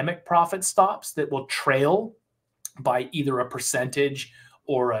dynamic profit stops that will trail by either a percentage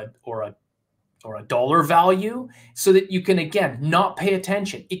or a dollar value so that you can, again, not pay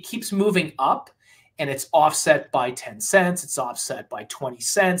attention. It keeps moving up and it's offset by 10 cents. It's offset by 20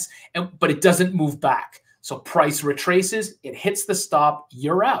 cents, but it doesn't move back. So price retraces, it hits the stop,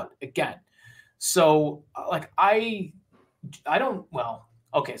 you're out again. So like I don't, well,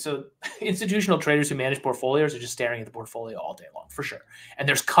 okay. So institutional traders who manage portfolios are just staring at the portfolio all day long for sure. And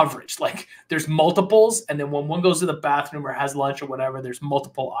there's coverage, like there's multiples. And then when one goes to the bathroom or has lunch or whatever, there's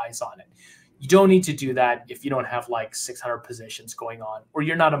multiple eyes on it. You don't need to do that if you don't have like 600 positions going on, or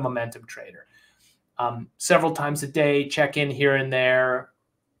you're not a momentum trader. Several times a day, check in here and there.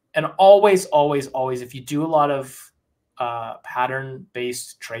 And always, always, always, if you do a lot of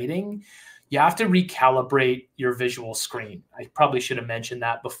pattern-based trading, you have to recalibrate your visual screen. I probably should have mentioned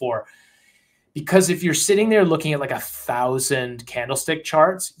that before. Because if you're sitting there looking at like 1,000 candlestick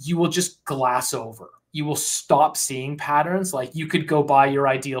charts, you will just glass over. You will stop seeing patterns. Like you could go buy your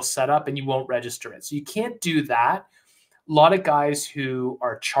ideal setup and you won't register it. So you can't do that. A lot of guys who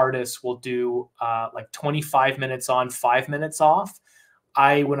are chartists will do like 25 minutes on, 5 minutes off.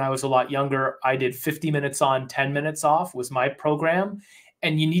 When I was a lot younger, I did 50 minutes on, 10 minutes off was my program.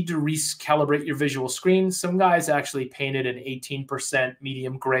 And you need to recalibrate your visual screen. Some guys actually painted an 18%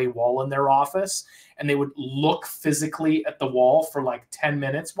 medium gray wall in their office, and they would look physically at the wall for like 10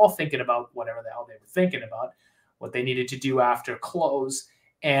 minutes while thinking about whatever the hell they were thinking about, what they needed to do after close.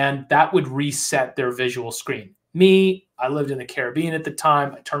 And that would reset their visual screen. Me, I lived in the Caribbean at the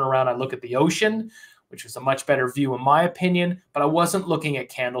time. I turn around, I look at the ocean, which was a much better view in my opinion, but I wasn't looking at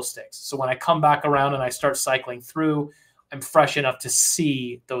candlesticks. So when I come back around and I start cycling through, I'm fresh enough to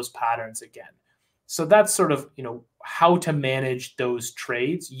see those patterns again. So that's sort of, how to manage those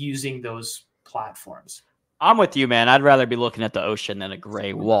trades using those platforms. I'm with you, man. I'd rather be looking at the ocean than a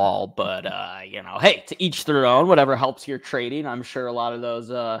gray wall, but hey, to each their own, whatever helps your trading. I'm sure a lot of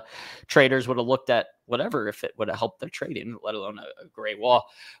those traders would have looked at whatever if it would have helped their trading, let alone a gray wall.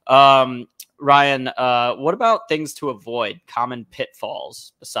 Ryan, what about things to avoid, common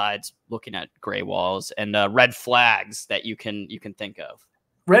pitfalls besides looking at gray walls, and red flags that you can think of?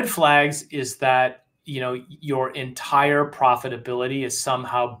 Red flags is that your entire profitability is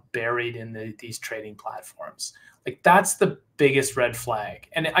somehow buried in these trading platforms. Like that's the biggest red flag.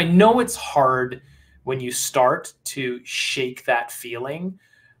 And I know it's hard when you start to shake that feeling.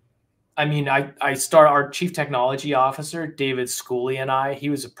 I mean, our chief technology officer, David Schooley, and he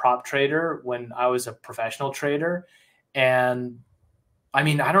was a prop trader when I was a professional trader. And I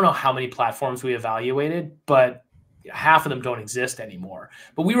mean, I don't know how many platforms we evaluated, but half of them don't exist anymore.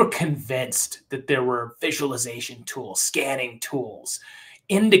 But we were convinced that there were visualization tools, scanning tools,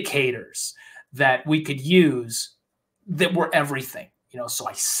 indicators that we could use that were everything. So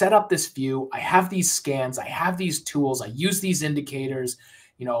I set up this view, I have these scans, I have these tools, I use these indicators,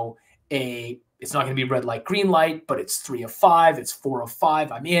 it's not going to be red light, green light, but it's 3 of 5, it's 4 of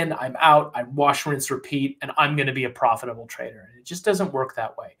 5. I'm in, I'm out, I wash, rinse, repeat, and I'm going to be a profitable trader. And it just doesn't work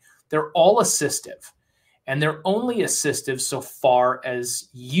that way. They're all assistive. And they're only assistive so far as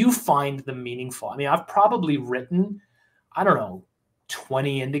you find them meaningful. I mean, I've probably written,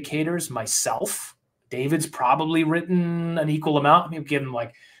 20 indicators myself. David's probably written an equal amount. Maybe give him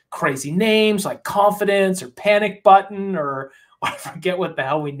like crazy names like confidence or panic button, or I forget what the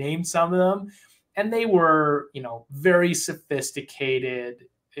hell we named some of them. And they were, very sophisticated,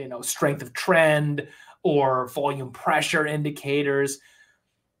 strength of trend or volume pressure indicators.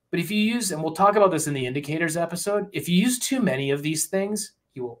 But if you use, and we'll talk about this in the indicators episode, if you use too many of these things,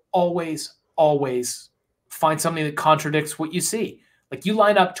 you will always, always find something that contradicts what you see. Like you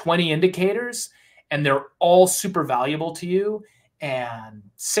line up 20 indicators and they're all super valuable to you. And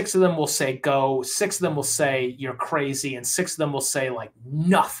 6 of them will say go, 6 of them will say you're crazy, and 6 of them will say like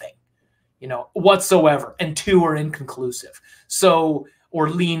nothing, whatsoever. And 2 are inconclusive. So, or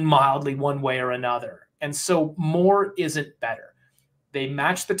lean mildly one way or another. And so more isn't better. They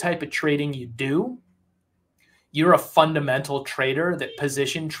match the type of trading you do. You're a fundamental trader that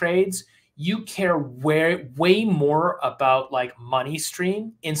position trades. You care way more about like money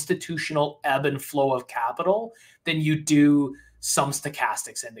stream, institutional ebb and flow of capital than you do some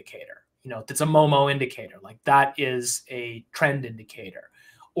stochastics indicator. That's a Momo indicator. Like that is a trend indicator.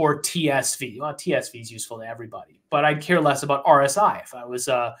 Or TSV. Well, TSV is useful to everybody, but I'd care less about RSI if I was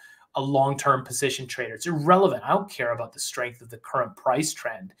a long-term position trader. It's irrelevant. I don't care about the strength of the current price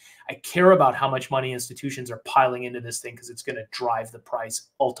trend. I care about how much money institutions are piling into this thing because it's going to drive the price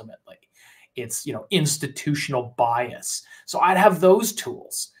ultimately. It's, institutional bias. So I'd have those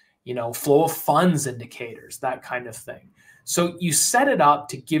tools, flow of funds indicators, that kind of thing. So you set it up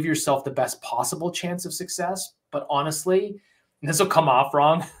to give yourself the best possible chance of success. But honestly, and this will come off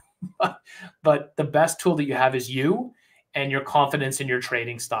wrong, but the best tool that you have is you and your confidence in your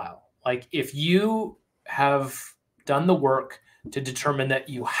trading style. Like if you have done the work to determine that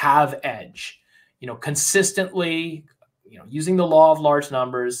you have edge, consistently, using the law of large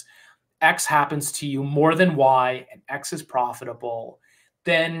numbers, X happens to you more than Y, and X is profitable,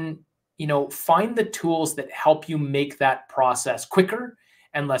 then, find the tools that help you make that process quicker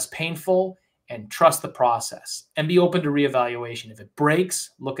and less painful, and trust the process and be open to reevaluation. If it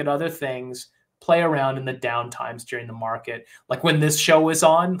breaks, look at other things, play around in the downtimes during the market. Like when this show is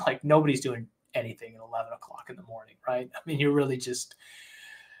on, like nobody's doing anything at 11 o'clock in the morning, right? I mean, you're really just,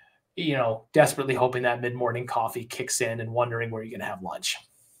 desperately hoping that mid-morning coffee kicks in and wondering where you're going to have lunch.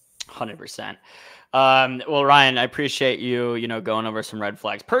 100%. Well, Ryan, I appreciate you, going over some red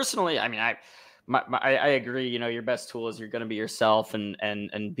flags. Personally, I mean, I agree. Your best tool is you're going to be yourself,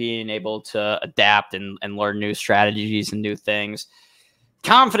 and being able to adapt and learn new strategies and new things.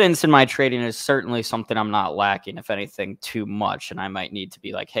 Confidence in my trading is certainly something I'm not lacking, if anything, too much. And I might need to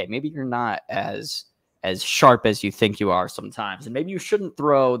be like, hey, maybe you're not as sharp as you think you are sometimes. And maybe you shouldn't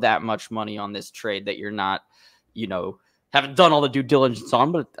throw that much money on this trade that you're not, haven't done all the due diligence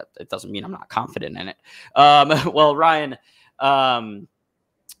on, but it doesn't mean I'm not confident in it. Well, Ryan,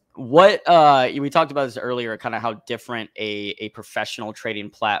 what we talked about this earlier, kind of how different a professional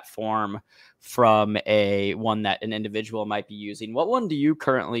trading platform from one that an individual might be using. What one do you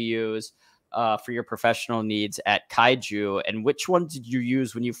currently use for your professional needs at Kaiju, and which one did you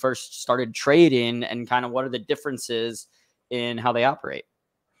use when you first started trading, and kind of what are the differences in how they operate?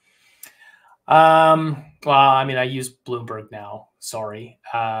 Well, I mean, I use Bloomberg now. Sorry.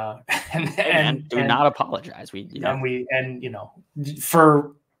 And do not apologize.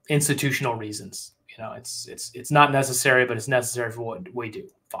 For institutional reasons, it's not necessary, but it's necessary for what we do.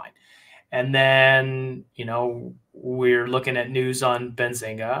 Fine. And then, we're looking at news on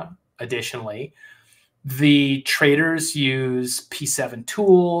Benzinga. Additionally, the traders use P7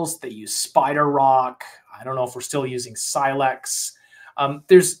 tools. They use Spider Rock. I don't know if we're still using Silex.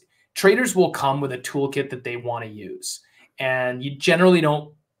 Traders will come with a toolkit that they want to use, and you generally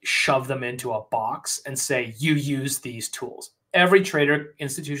don't shove them into a box and say, you use these tools. Every trader,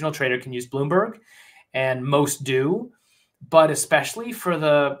 institutional trader, can use Bloomberg, and most do. But especially for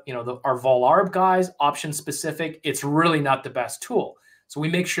our vol arb guys, option specific, it's really not the best tool. So we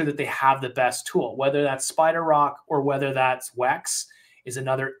make sure that they have the best tool, whether that's Spider Rock or whether that's Wex, is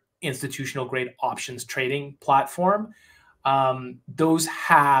another institutional grade options trading platform. Those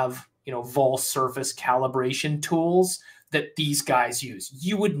have, vol surface calibration tools that these guys use.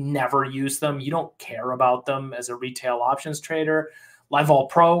 You would never use them. You don't care about them as a retail options trader. LiveVol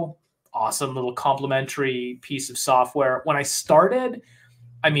Pro, awesome little complementary piece of software. When I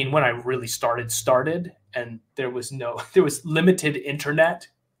really started, and there was limited internet.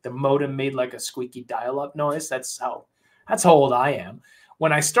 The modem made like a squeaky dial-up noise. That's how old I am.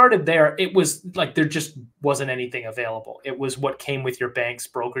 When I started there, it was like there just wasn't anything available. It was what came with your bank's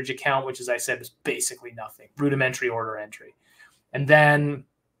brokerage account, which, as I said, was basically nothing. Rudimentary order entry. And then,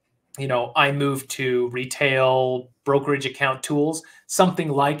 I moved to retail brokerage account tools. Something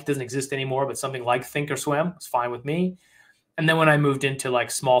like, doesn't exist anymore, but something like Thinkorswim was fine with me. And then when I moved into like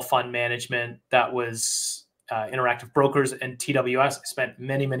small fund management, that was Interactive Brokers and TWS. I spent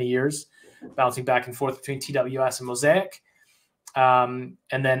many, many years bouncing back and forth between TWS and Mosaic. And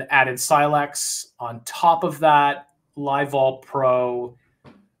then added Silex on top of that, LiveVol Pro,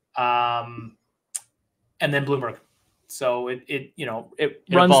 and then Bloomberg. So it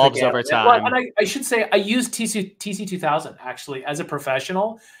runs evolves over time. And I should say I use TC2000 actually as a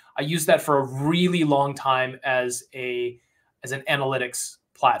professional. I used that for a really long time as an analytics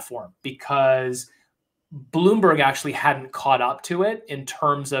platform, because Bloomberg actually hadn't caught up to it in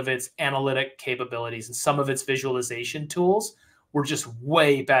terms of its analytic capabilities, and some of its visualization tools were just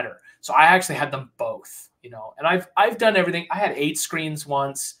way better. So I actually had them both, and I've done everything. I had 8 screens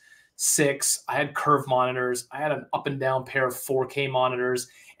once, 6. I had curve monitors. I had an up and down pair of 4K monitors,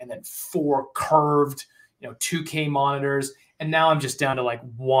 and then 4 curved, 2K monitors. And now I'm just down to like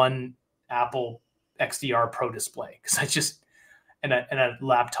 1 Apple XDR Pro display, because I just, and a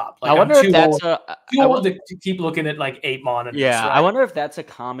laptop. Like, I wonder if that's too old to keep looking at like 8 monitors. Yeah, right? I wonder if that's a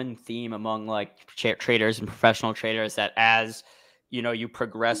common theme among like traders and professional traders, that as you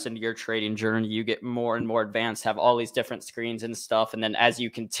progress into your trading journey, you get more and more advanced, have all these different screens and stuff, and then as you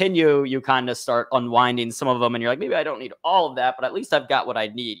continue, you kind of start unwinding some of them, and you're like, maybe I don't need all of that, but at least I've got what I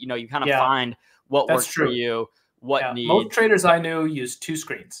need. You kind of find what works for you, what needs. Most traders I knew use 2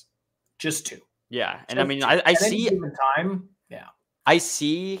 screens, just 2. Yeah, and I mean, I see at any given time. Yeah. I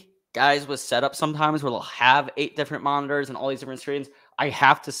see guys with setups sometimes where they'll have 8 different monitors and all these different screens. I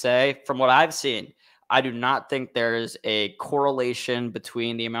have to say, from what I've seen, I do not think there's a correlation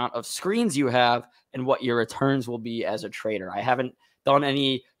between the amount of screens you have and what your returns will be as a trader. I haven't done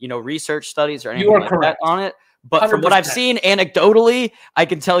any, research studies or You anything are like correct. that on it. But from what I've 100%. seen anecdotally, I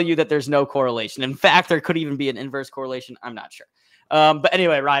can tell you that there's no correlation. In fact, there could even be an inverse correlation. I'm not sure. But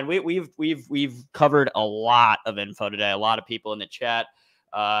anyway, Ryan, we've covered a lot of info today. A lot of people in the chat,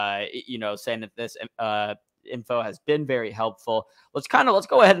 saying that this info has been very helpful. Let's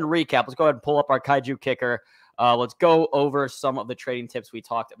go ahead and recap. Let's go ahead and pull up our Kaiju Kicker. Let's go over some of the trading tips we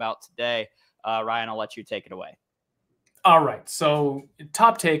talked about today. Ryan, I'll let you take it away. All right. So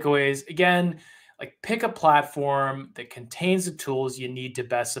top takeaways, again, like pick a platform that contains the tools you need to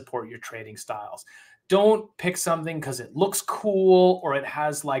best support your trading styles. Don't pick something because it looks cool or it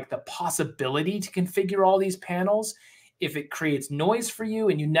has like the possibility to configure all these panels. If it creates noise for you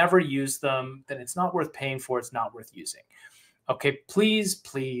and you never use them, then it's not worth paying for. It's not worth using. Okay,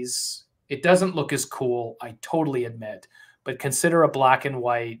 please. It doesn't look as cool, I totally admit, but consider a black and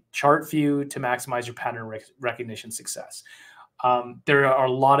white chart view to maximize your pattern recognition success. There are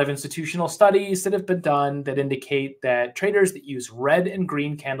a lot of institutional studies that have been done that indicate that traders that use red and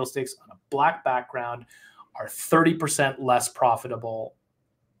green candlesticks on a black background are 30% less profitable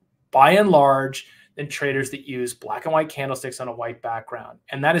by and large than traders that use black and white candlesticks on a white background.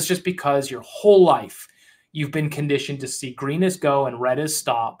 And that is just because your whole life you've been conditioned to see green is go and red is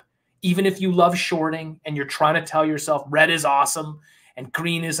stop. Even if you love shorting and you're trying to tell yourself red is awesome and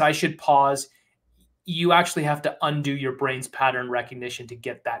green is I should pause, you actually have to undo your brain's pattern recognition to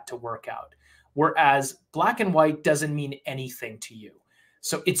get that to work out. Whereas black and white doesn't mean anything to you.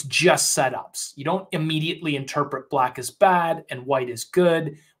 So it's just setups. You don't immediately interpret black as bad and white as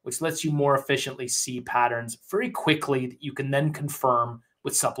good, which lets you more efficiently see patterns very quickly that you can then confirm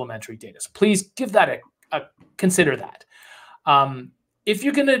with supplementary data. So please give that consider that. If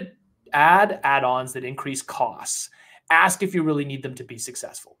you're going to add add-ons that increase costs, ask if you really need them to be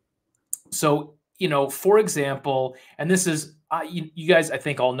successful. So, for example, and this is, you guys, I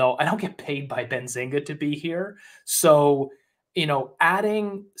think all know, I don't get paid by Benzinga to be here. So,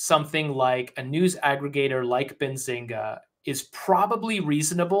 adding something like a news aggregator like Benzinga is probably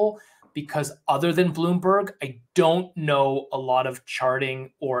reasonable because other than Bloomberg, I don't know a lot of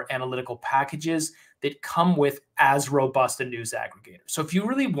charting or analytical packages that come with as robust a news aggregator. So if you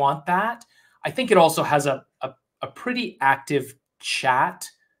really want that, I think it also has a pretty active chat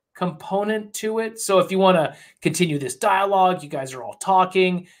component to it. So if you want to continue this dialogue, you guys are all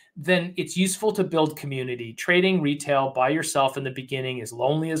talking, then it's useful to build community. Trading retail by yourself in the beginning is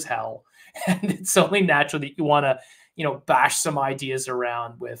lonely as hell. And it's only natural that you want to, bash some ideas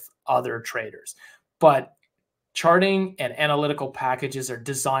around with other traders. But charting and analytical packages are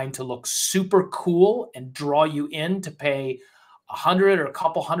designed to look super cool and draw you in to pay $100 or a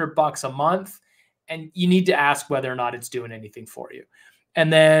couple $100 a month. And you need to ask whether or not it's doing anything for you.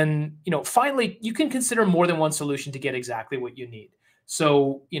 And then, finally, you can consider more than one solution to get exactly what you need.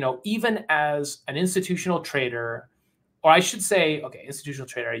 So, even as an institutional trader, or I should say, okay, institutional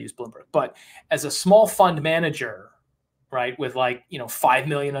trader, I use Bloomberg, but as a small fund manager, right, with like, 5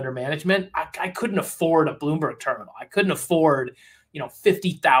 million under management, I couldn't afford a Bloomberg terminal. I couldn't afford,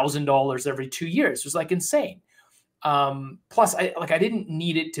 $50,000 every 2 years. It was like insane. Plus, I didn't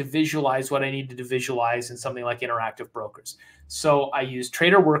need it to visualize what I needed to visualize in something like Interactive Brokers. So I use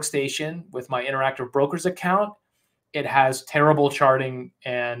Trader Workstation with my Interactive Brokers account. It has terrible charting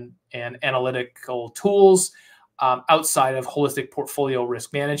and analytical tools outside of holistic portfolio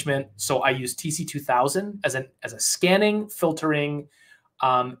risk management. So I use TC2000 as a scanning, filtering,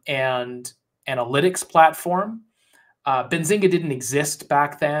 and analytics platform. Benzinga didn't exist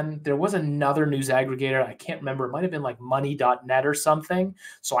back then. There was another news aggregator. I can't remember. It might have been like money.net or something.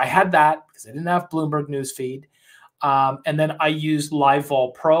 So I had that because I didn't have Bloomberg Newsfeed. And then I used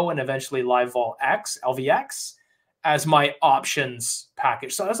LiveVol Pro and eventually LiveVol X, LVX, as my options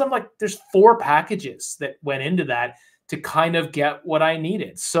package. So I'm like, there's 4 packages that went into that to kind of get what I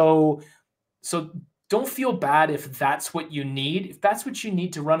needed. So don't feel bad if that's what you need. If that's what you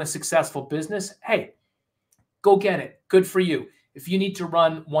need to run a successful business, hey, go get it. Good for you. If you need to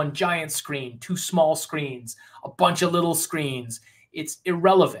run one giant screen, 2 small screens, a bunch of little screens, it's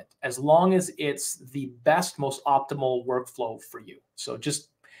irrelevant as long as it's the best, most optimal workflow for you. So just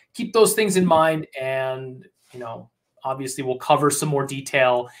keep those things in mind. And, obviously we'll cover some more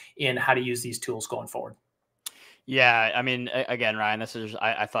detail in how to use these tools going forward. Yeah, I mean, again, Ryan, this is,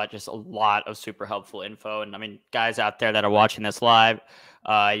 I thought, just a lot of super helpful info. And I mean, guys out there that are watching this live,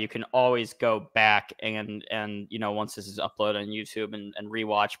 you can always go back and once this is uploaded on YouTube and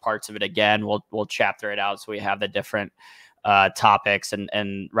rewatch parts of it again, we'll chapter it out so we have the different topics.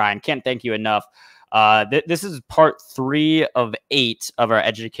 And Ryan, can't thank you enough. This is part 3 of 8 of our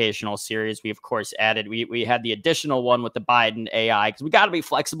educational series. We, of course, added, we had the additional one with the Biden AI, because we got to be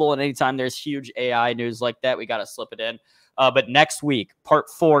flexible. And anytime there's huge AI news like that, we got to slip it in. But next week, part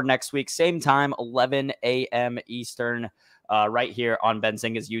 4 next week, same time, 11 a.m. Eastern, right here on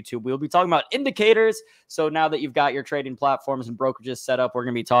Benzinga's YouTube. We'll be talking about indicators. So now that you've got your trading platforms and brokerages set up, we're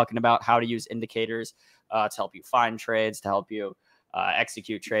going to be talking about how to use indicators to help you find trades, to help you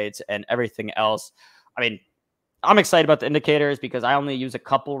execute trades, and everything else. I mean, I'm excited about the indicators because I only use a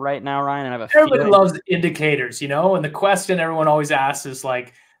couple right now, Ryan, and I have a Everybody loves indicators, you know, and the question everyone always asks is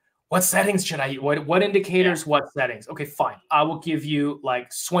like, what settings should I use? What indicators, what settings? Okay, fine. I will give you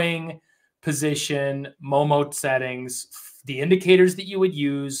like swing, position, Momo settings, the indicators that you would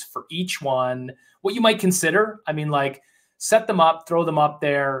use for each one, what you might consider. I mean, like, set them up, throw them up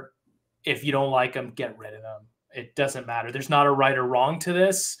there. If you don't like them, get rid of them. It doesn't matter. There's not a right or wrong to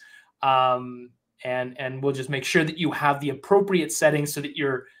this. And we'll just make sure that you have the appropriate settings so that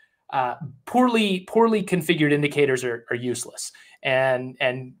your poorly configured indicators are useless, and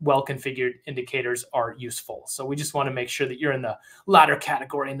well-configured indicators are useful. So we just want to make sure that you're in the latter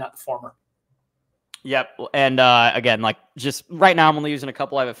category and not the former. Yep. And again, like, just right now, I'm only using a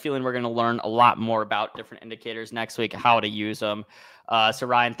couple. I have a feeling we're going to learn a lot more about different indicators next week, how to use them. So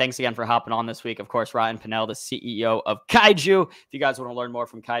Ryan, thanks again for hopping on this week. Of course, Ryan Pinnell, the CEO of KAIJU. If you guys want to learn more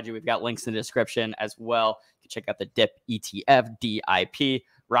from KAIJU, we've got links in the description as well. You can check out the DIP ETF, DIP.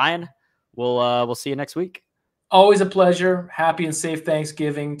 Ryan, we'll see you next week. Always a pleasure. Happy and safe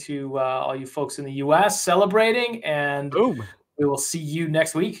Thanksgiving to all you folks in the U.S. celebrating, and Boom. We will see you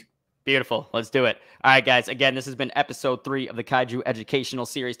next week. Beautiful. Let's do it. All right, guys. Again, this has been episode 3 of the KAIJU educational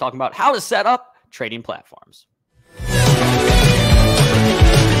series, talking about how to set up trading platforms.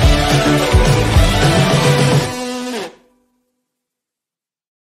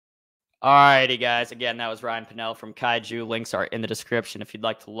 Alrighty, guys. Again, that was Ryan Pinnell from KAIJU. Links are in the description if you'd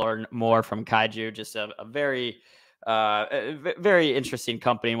like to learn more from KAIJU. Just a very interesting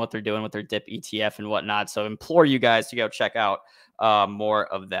company and what they're doing with their DIP ETF and whatnot. So implore you guys to go check out more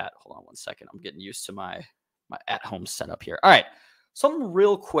of that. Hold on one second. I'm getting used to my at-home setup here. All right. Something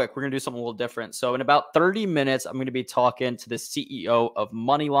real quick. We're going to do something a little different. So in about 30 minutes, I'm going to be talking to the CEO of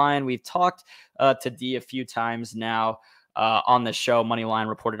Moneyline. We've talked to Dee a few times now on the show. Moneyline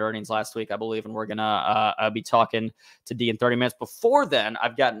reported earnings last week, I believe, and we're going to be talking to Dee in 30 minutes. Before then,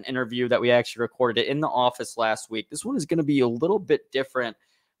 I've got an interview that we actually recorded in the office last week. This one is going to be a little bit different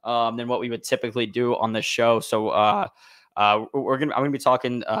than what we would typically do on the show. So I'm going to be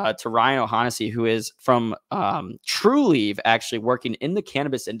talking to Ryan O'Hanesy, who is from TrueLeave, actually working in the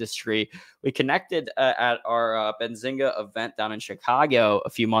cannabis industry. We connected at our Benzinga event down in Chicago a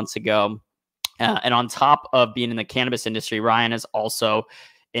few months ago. And on top of being in the cannabis industry, Ryan is also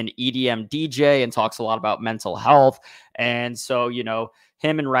an EDM DJ and talks a lot about mental health. And so, you know,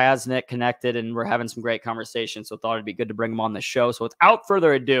 him and Raznik connected and we're having some great conversations. So thought it'd be good to bring him on the show. So without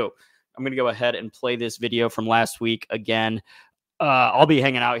further ado, I'm going to go ahead and play this video from last week again. I'll be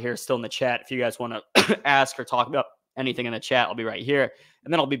hanging out here still in the chat. If you guys want to ask or talk about anything in the chat, I'll be right here.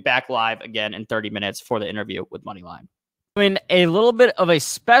 And then I'll be back live again in 30 minutes for the interview with Moneyline. Doing a little bit of a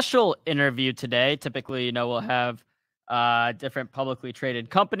special interview today. Typically, you know, we'll have different publicly traded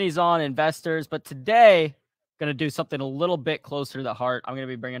companies on, investors. But today, going to do something a little bit closer to the heart. I'm going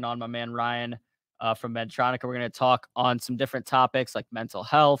to be bringing on my man Ryan from Medtronica. We're going to talk on some different topics like mental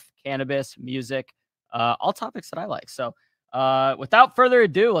health, cannabis, music, all topics that I like. So without further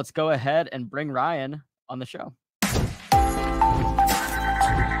ado, let's go ahead and bring Ryan on the show.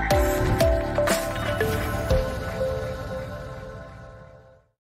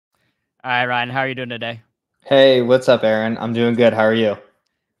 All right, Ryan, how are you doing today? Hey, what's up, Aaron? I'm doing good. How are you?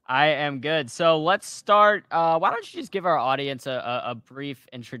 I am good. So let's start. Why don't you just give our audience a brief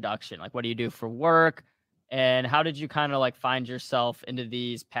introduction? Like, what do you do for work? And how did you kind of like find yourself into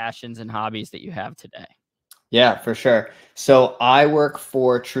these passions and hobbies that you have today? Yeah, for sure. So I work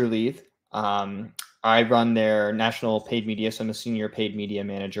for TrueLeave. I run their national paid media. So I'm a senior paid media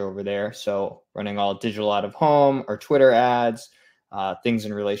manager over there. So running all digital out of home or Twitter ads, things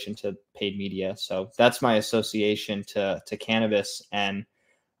in relation to paid media. So that's my association to cannabis. And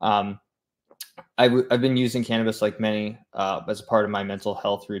I've been using cannabis like many as a part of my mental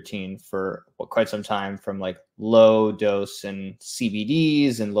health routine for quite some time, from like low dose and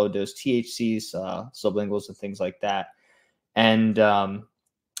CBDs and low dose THCs, sublinguals and things like that. And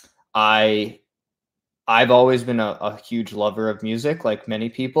I've always been a huge lover of music, like many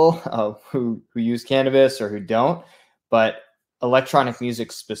people who use cannabis or who don't, but electronic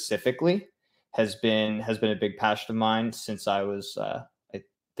music specifically has been a big passion of mine since I was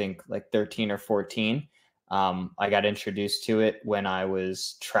think like 13 or 14. I got introduced to it when I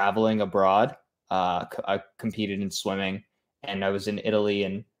was traveling abroad. I competed in swimming, and I was in Italy,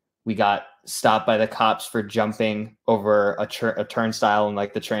 and we got stopped by the cops for jumping over a turnstile in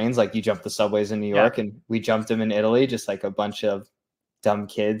like the trains, like you jump the subways in New York, and we jumped them in Italy, just like a bunch of dumb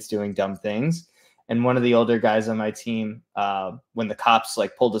kids doing dumb things. And one of the older guys on my team, when the cops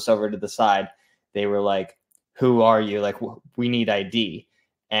like pulled us over to the side, they were like, "Who are you? Like, we need ID."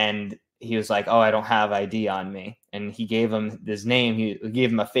 And he was like, "Oh, I don't have ID on me." And he gave him his name. He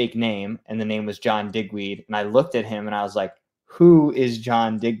gave him a fake name, and the name was John Digweed. And I looked at him and I was like, "Who is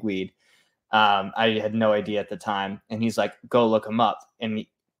John Digweed?" I had no idea at the time. And he's like, "Go look him up." And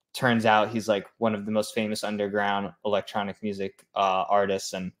turns out he's like one of the most famous underground electronic music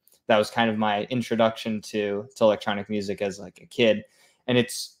artists. And that was kind of my introduction to electronic music as like a kid. And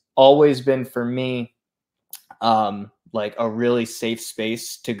it's always been for me like a really safe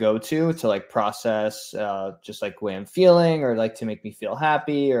space to go to like process just like the way I'm feeling, or like to make me feel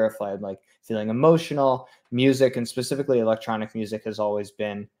happy, or if I'm like feeling emotional. Music, and specifically electronic music, has always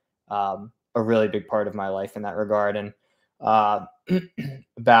been a really big part of my life in that regard. And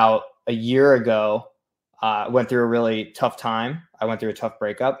about a year ago, I went through a really tough time. I went through a tough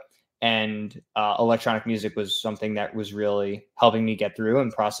breakup, and electronic music was something that was really helping me get through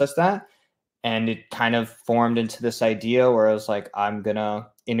and process that. And it kind of formed into this idea where I was like, I'm going to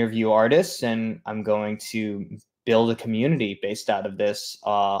interview artists, and I'm going to build a community based out of this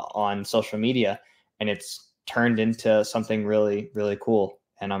on social media. And it's turned into something really, really cool.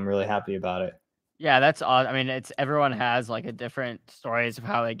 And I'm really happy about it. Yeah, that's odd. I mean, it's everyone has like a different stories of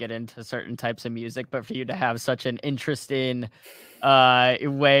how they get into certain types of music, but for you to have such an interesting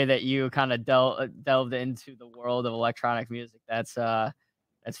way that you kind of delved into the world of electronic music, that's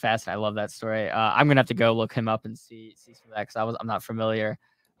fascinating. I love that story. I'm gonna have to go look him up and see some of that, because I'm not familiar.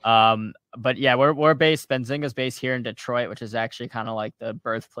 But yeah, we're based. Benzinga's based here in Detroit, which is actually kind of like the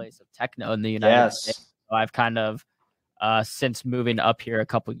birthplace of techno in the United States. So I've kind of since moving up here a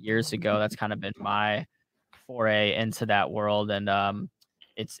couple years ago, that's kind of been my foray into that world. And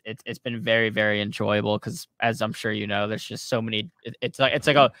it's been very, very enjoyable, because as I'm sure you know, there's just so many. It's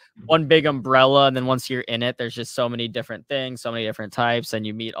like a one big umbrella, and then once you're in it, there's just so many different things, so many different types, and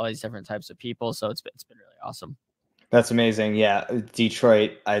you meet all these different types of people. So it's been really awesome. That's amazing. Yeah,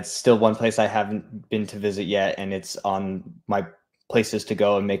 Detroit, it's still one place I haven't been to visit yet, and it's on my places to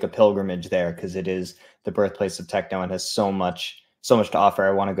go and make a pilgrimage there, because it is the birthplace of techno and has so much to offer.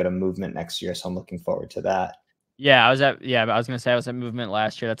 I want to go to Movement next year, so I'm looking forward to that. Yeah, I was gonna say I was at Movement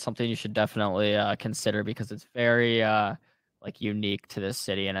last year. That's something you should definitely consider, because it's very like unique to this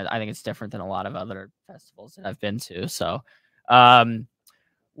city, and I think it's different than a lot of other festivals that I've been to. So,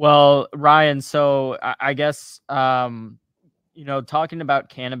 well, Ryan, so I guess talking about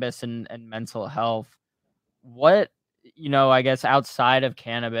cannabis and mental health, what I guess outside of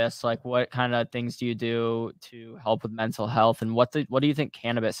cannabis, like what kind of things do you do to help with mental health, and what do you think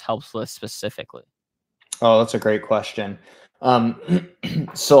cannabis helps with specifically? Oh, that's a great question.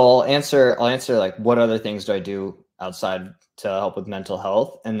 So I'll answer like, what other things do I do outside to help with mental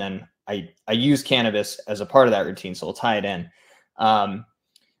health? And then I use cannabis as a part of that routine, so we'll tie it in.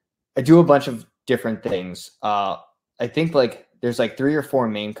 I do a bunch of different things. I think like there's like 3 or 4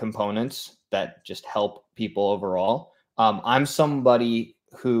 main components that just help people overall. I'm somebody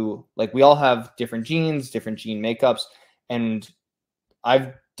who, like, we all have different genes, different gene makeups, and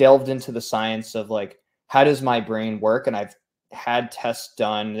I've delved into the science of like, how does my brain work? And I've had tests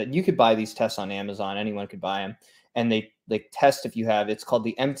done that you could buy these tests on Amazon. Anyone could buy them. And they test if you have, it's called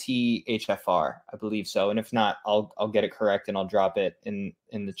the MTHFR, I believe so. And if not, I'll get it correct and I'll drop it in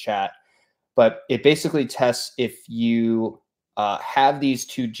the chat. But it basically tests if you have these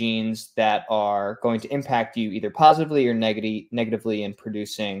 2 genes that are going to impact you either positively or negatively in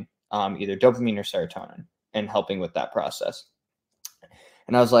producing either dopamine or serotonin, and helping with that process.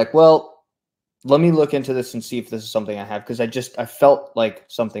 And I was like, well, let me look into this and see if this is something I have, because I felt like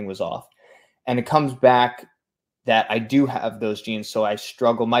something was off. And it comes back that I do have those genes. So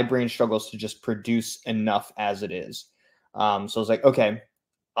my brain struggles to just produce enough as it is. So I was like, okay,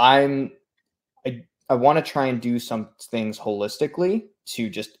 I want to try and do some things holistically to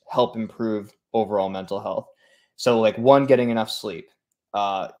just help improve overall mental health. So like, 1, getting enough sleep.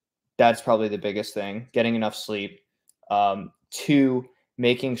 That's probably the biggest thing, getting enough sleep. 2,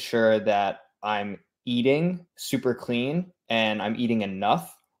 making sure that I'm eating super clean and I'm eating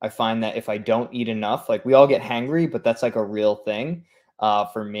enough. I find that if I don't eat enough, like, we all get hangry, but that's like a real thing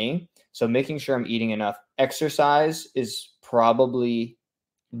for me. So making sure I'm eating enough. Exercise is probably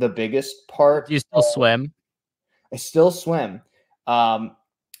the biggest part. Do you still swim? I still swim.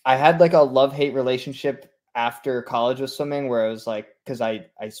 I had like a love-hate relationship after college with swimming, where I was like, because I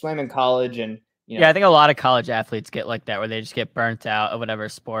swam in college, and Yeah, I think a lot of college athletes get like that, where they just get burnt out of whatever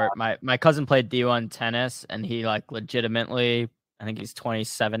sport. My cousin played D1 tennis, and he like legitimately, I think he's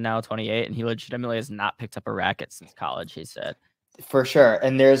 27 now, 28, and he legitimately has not picked up a racket since college, he said. For sure.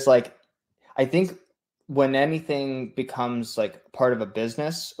 And there's like, I think when anything becomes like part of a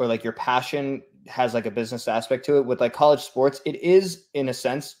business, or like your passion has like a business aspect to it, with like college sports, it is in a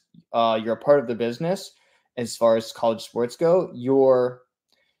sense, you're a part of the business. As far as college sports go,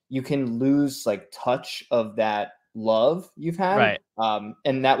 you can lose like touch of that love you've had. Right.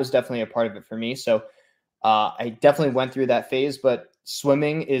 And that was definitely a part of it for me. So I definitely went through that phase, but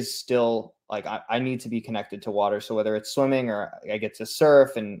swimming is still like, I need to be connected to water. So whether it's swimming or I get to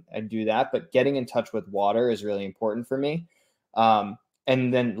surf and I do that, but getting in touch with water is really important for me. And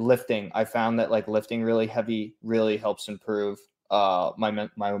then lifting, I found that like lifting really heavy really helps improve my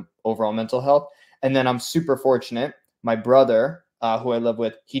overall mental health. And then I'm super fortunate. My brother, who I live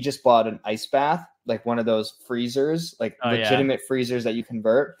with, he just bought an ice bath, like one of those freezers, like legitimate freezers that you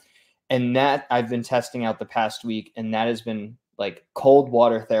convert. And that I've been testing out the past week, and that has been like cold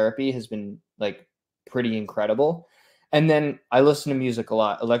water therapy has been like pretty incredible. And then I listen to music a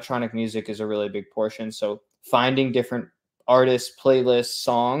lot. Electronic music is a really big portion. So finding different artists, playlists,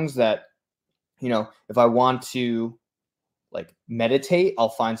 songs that, you know, if I want to like meditate, I'll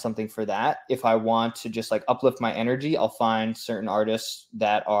find something for that. If I want to just like uplift my energy, I'll find certain artists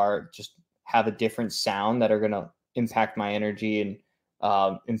that are just have a different sound that are going to impact my energy and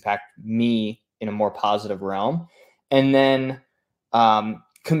impact me in a more positive realm. And then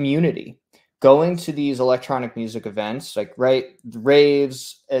community, going to these electronic music events, like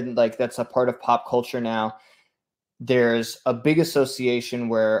raves, and like that's a part of pop culture now. There's a big association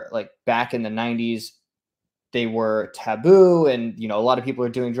where like back in the 90s, they were taboo, and you know, a lot of people are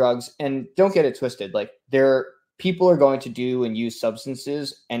doing drugs. And don't get it twisted, like people are going to do and use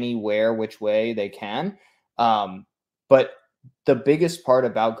substances anywhere which way they can, but the biggest part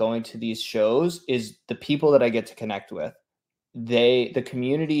about going to these shows is the people that I get to connect with. The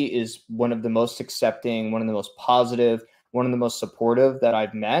community is one of the most accepting, one of the most positive, one of the most supportive that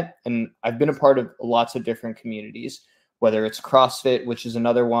I've met. And I've been a part of lots of different communities, whether it's CrossFit, which is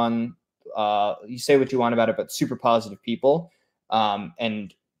another one. You say what you want about it, but super positive people.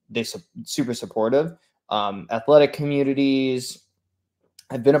 And they super supportive. Athletic communities,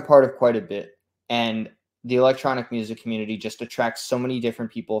 I've been a part of quite a bit. And the electronic music community just attracts so many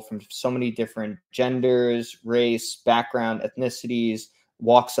different people from so many different genders, race, background, ethnicities,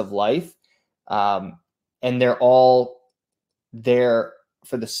 walks of life. And they're all there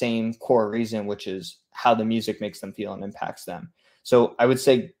for the same core reason, which is how the music makes them feel and impacts them. So I would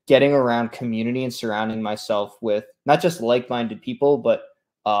say getting around community and surrounding myself with not just like-minded people, but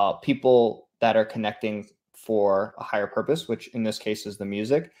people that are connecting for a higher purpose, which in this case is the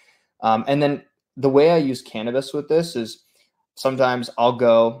music. And then the way I use cannabis with this is sometimes I'll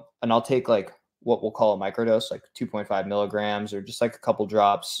go and I'll take like what we'll call a microdose, like 2.5 milligrams or just like a couple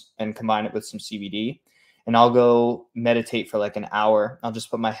drops, and combine it with some CBD. And I'll go meditate for like an hour. I'll just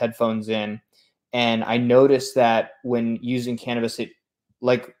put my headphones in. And I noticed that when using cannabis, it,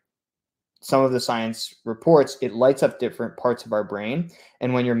 like some of the science reports, it lights up different parts of our brain.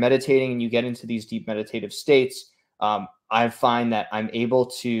 And when you're meditating and you get into these deep meditative states, I find that I'm able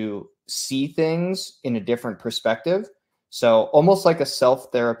to see things in a different perspective. So almost like a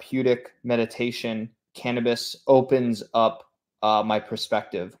self-therapeutic meditation, cannabis opens up my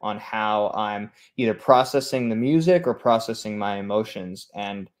perspective on how I'm either processing the music or processing my emotions.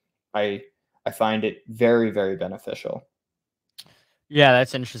 And I find it very, very beneficial. Yeah,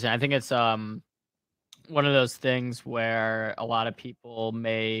 that's interesting. I think it's one of those things where a lot of people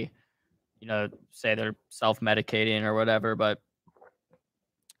may, you know, say they're self-medicating or whatever, but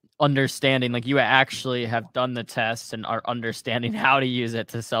understanding, like, you actually have done the tests and are understanding how to use it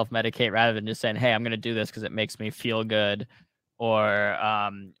to self-medicate rather than just saying, hey, I'm going to do this because it makes me feel good or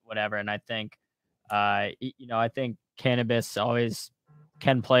whatever. And I think, you know, I think cannabis always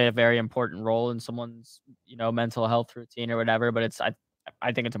can play a very important role in someone's, you know, mental health routine or whatever. But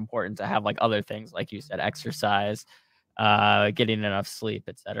I think it's important to have like other things, like you said, exercise, getting enough sleep,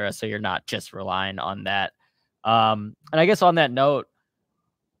 etc. So you're not just relying on that. And I guess on that note,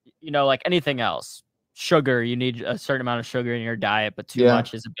 you know, like anything else, sugar, you need a certain amount of sugar in your diet, but too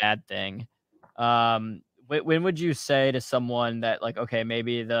much is a bad thing. When would you say to someone that, like, okay,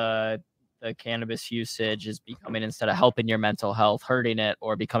 maybe the cannabis usage is becoming, instead of helping your mental health, hurting it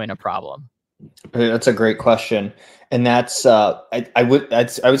or becoming a problem? That's a great question, and that's I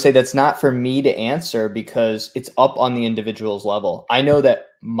would say that's not for me to answer because it's up on the individual's level. I know that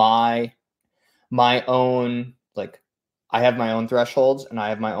my own, like, I have my own thresholds and I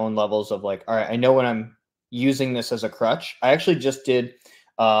have my own levels of, like, all right, I know when I'm using this as a crutch. I actually just did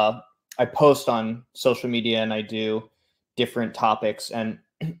I post on social media and I do different topics, and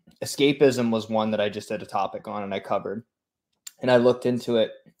escapism was one that I just did a topic on and I covered. And I looked into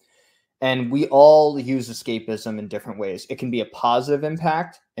it, and we all use escapism in different ways. It can be a positive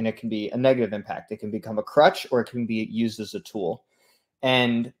impact and it can be a negative impact. It can become a crutch or it can be used as a tool.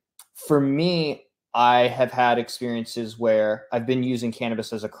 And for me, I have had experiences where I've been using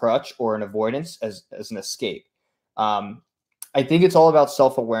cannabis as a crutch or an avoidance as an escape. I think it's all about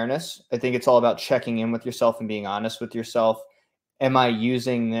self-awareness. I think it's all about checking in with yourself and being honest with yourself. Am I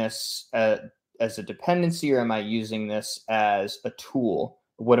using this as a dependency, or am I using this as a tool?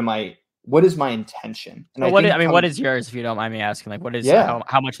 What is my intention? And what is yours, if you don't mind me asking? Like, what is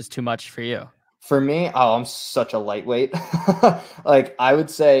how much is too much for you? For me, I'm such a lightweight. Like, I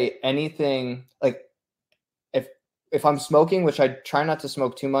would say anything, like, if I'm smoking, which I try not to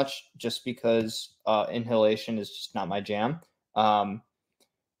smoke too much just because inhalation is just not my jam. I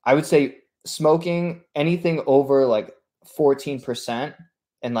would say smoking anything over like 14%,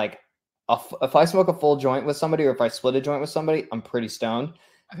 and like if I smoke a full joint with somebody or if I split a joint with somebody, I'm pretty stoned.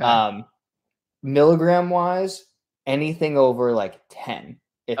 Okay. Milligram wise, anything over like 10,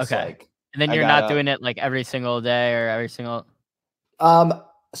 it's okay. like. And then you're not doing it like every single day or every single.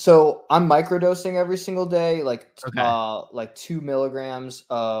 So I'm microdosing every single day, like like 2 milligrams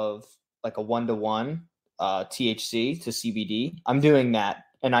of like a 1-to-1 THC to CBD. I'm doing that,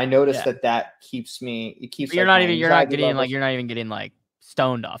 and I noticed that keeps me. It keeps. But you're not even getting like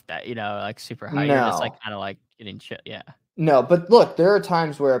stoned off that, like super high. No. You're just like kind of like getting chill. Yeah. No, but look, there are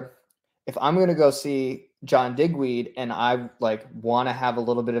times where if I'm gonna go see John Digweed and I like want to have a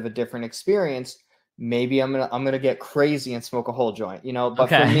little bit of a different experience, maybe I'm gonna get crazy and smoke a whole joint, But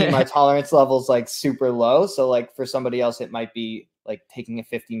for me, my tolerance level is like super low. So like for somebody else, it might be like taking a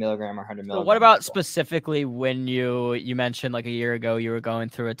 50 milligram or 100 milligram. So what about specifically when you mentioned like a year ago you were going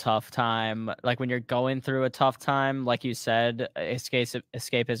through a tough time? Like when you're going through a tough time, like you said,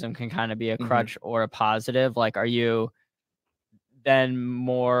 escapism can kind of be a crutch or a positive. Like, are you then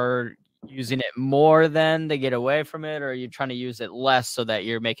more using it more than to get away from it, or are you trying to use it less so that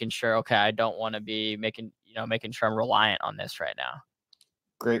you're making sure, okay, I don't want to be making sure I'm reliant on this right now?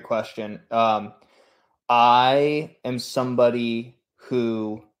 Great question. I am somebody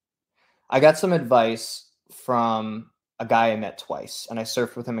who I got some advice from a guy I met twice, and I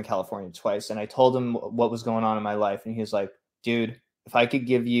surfed with him in California twice, and I told him what was going on in my life, and he was like, dude, if I could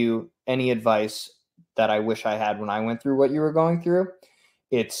give you any advice that I wish I had when I went through what you were going through,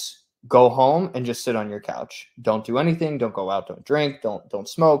 it's go home and just sit on your couch. Don't do anything. Don't go out. Don't drink. Don't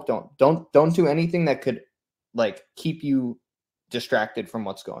smoke. Don't do anything that could like keep you distracted from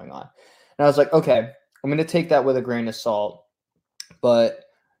what's going on. And I was like, okay, I'm going to take that with a grain of salt. But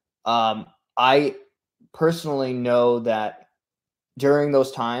I personally know that during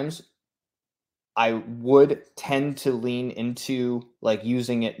those times, I would tend to lean into like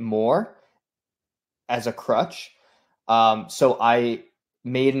using it more as a crutch. So I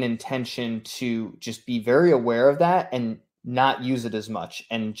made an intention to just be very aware of that and not use it as much,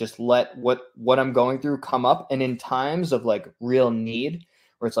 and just let what I'm going through come up. And in times of like real need,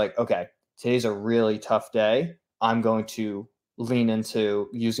 where it's like, okay, today's a really tough day, I'm going to lean into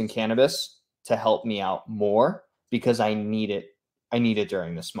using cannabis to help me out more because I need it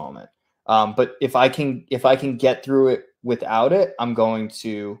during this moment. But if I can get through it without it, I'm going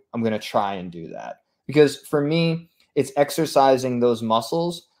to try and do that, because for me, it's exercising those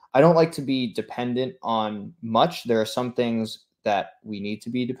muscles. I don't like to be dependent on much. There are some things that we need to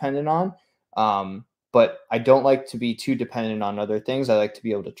be dependent on, but I don't like to be too dependent on other things. I like to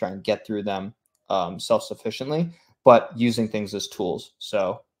be able to try and get through them self-sufficiently, but using things as tools.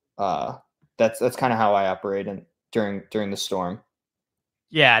 So that's kind of how I operate during the storm.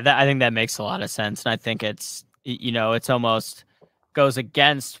 Yeah, I think that makes a lot of sense, and I think it's almost goes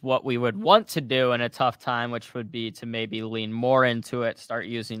against what we would want to do in a tough time, which would be to maybe lean more into it, start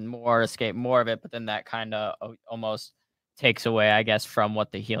using more, escape more of it. But then that kind of almost takes away, I guess, from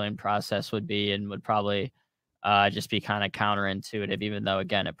what the healing process would be, and would probably just be kind of counterintuitive, even though,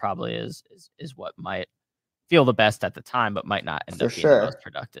 again, it probably is what might feel the best at the time, but might not end up being the most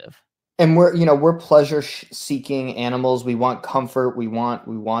productive. And we're pleasure seeking animals. We want comfort. We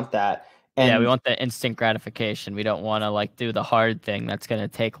want that. And yeah, we want the instant gratification. We don't want to like do the hard thing that's going to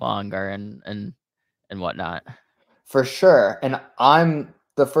take longer and whatnot. For sure. And I'm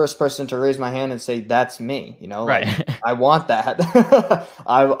the first person to raise my hand and say, that's me, like Right. I want that.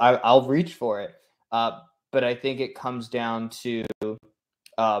 I'll reach for it. But I think it comes down to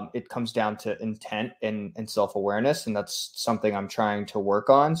intent and self-awareness. And that's something I'm trying to work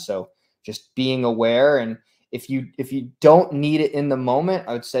on. So just being aware. And if you don't need it in the moment,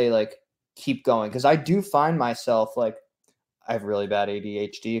 I would say like, keep going. Cause I do find myself like, I have really bad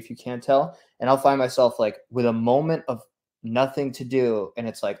ADHD, if you can't tell. And I'll find myself like with a moment of nothing to do. And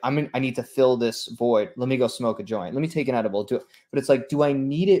it's like, I need to fill this void. Let me go smoke a joint. Let me take an edible. Do it. But it's like, do I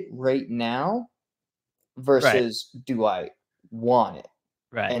need it right now versus do I want it?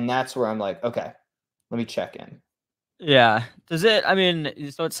 Right. And that's where I'm like, okay, let me check in. Yeah. I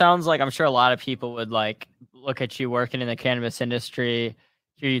mean, so it sounds like I'm sure a lot of people would like look at you working in the cannabis industry,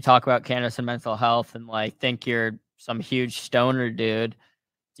 hear you talk about cannabis and mental health and like think you're some huge stoner dude.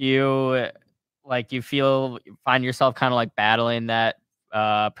 Do you find yourself kind of like battling that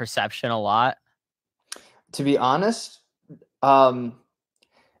perception a lot? To be honest,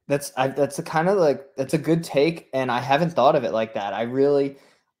 that's a kind of like, that's a good take. And I haven't thought of it like that. I really,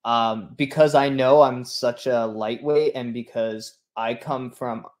 because I know I'm such a lightweight and because I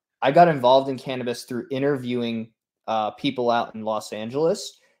got involved in cannabis through interviewing people out in Los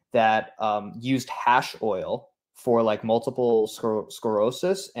Angeles that used hash oil for like multiple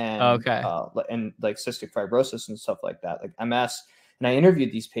sclerosis and Okay. and like cystic fibrosis and stuff like that, like MS. And I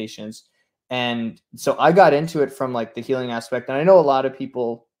interviewed these patients, and so I got into it from like the healing aspect. And I know a lot of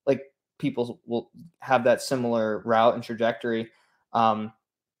people will have that similar route and trajectory.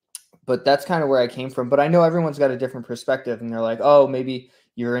 But that's kind of where I came from. But I know everyone's got a different perspective, and they're like, oh, maybe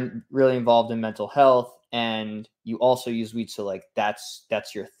you're really involved in mental health and you also use weed. So like, that's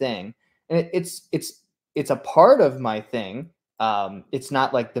your thing. And it's a part of my thing. It's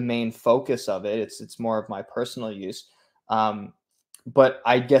not like the main focus of it. It's more of my personal use. But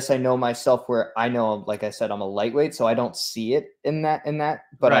I guess I know myself where I know, like I said, I'm a lightweight, so I don't see it in that,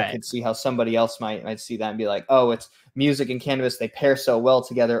 but I could see how somebody else might see that and be like, oh, it's music and cannabis. They pair so well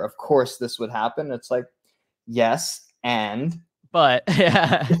together. Of course this would happen. It's like, yes. But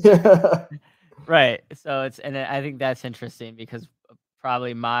yeah. Right. So and I think that's interesting because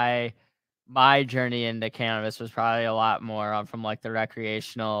probably my journey into cannabis was probably a lot more from like the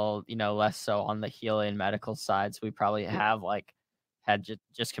recreational, less so on the healing medical side. So we probably have like had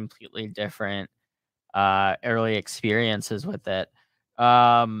just completely different early experiences with it.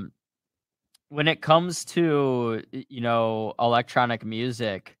 When it comes to, electronic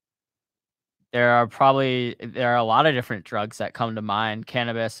music, there are a lot of different drugs that come to mind.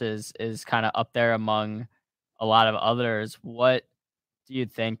 Cannabis is kind of up there among a lot of others. What do you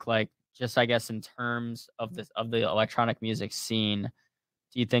think, like, just I guess in terms of the electronic music scene,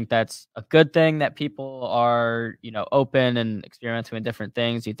 do you think that's a good thing that people are, open and experimenting with different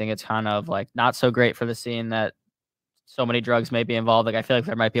things? Do you think it's kind of like not so great for the scene that so many drugs may be involved? Like, I feel like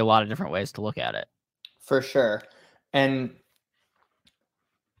there might be a lot of different ways to look at it. For sure. And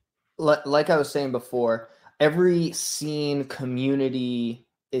like I was saying before, every scene community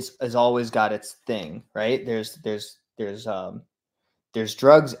is always got its thing, right? There's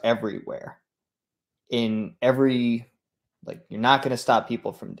drugs everywhere in every, like, you're not going to stop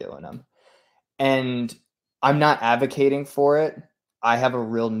people from doing them. And I'm not advocating for it. I have a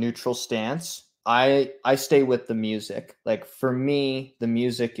real neutral stance. I stay with the music. Like, for me, the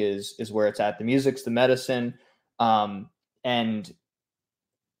music is where it's at. The music's the medicine. And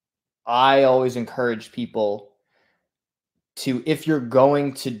I always encourage people to, if you're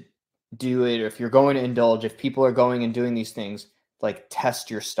going to do it, or if you're going to indulge, if people are going and doing these things, like, test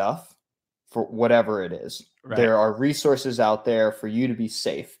your stuff for whatever it is. Right. There are resources out there for you to be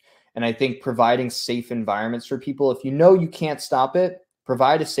safe. And I think providing safe environments for people, if you know you can't stop it,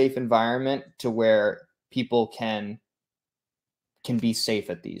 provide a safe environment to where people can be safe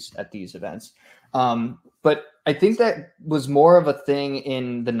at these events. But I think that was more of a thing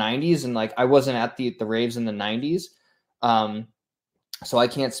in the 90s, and like, I wasn't at the raves in the 90s. So I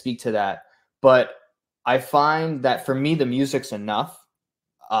can't speak to that, but I find that for me, the music's enough.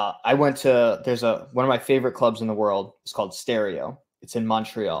 I went to, one of my favorite clubs in the world. It's called Stereo. It's in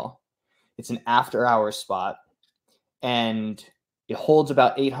Montreal. It's an after-hours spot, and it holds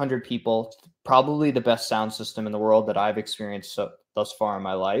about 800 people. Probably the best sound system in the world that I've experienced thus far in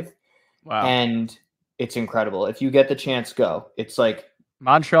my life. Wow. And it's incredible. If you get the chance, go. It's like,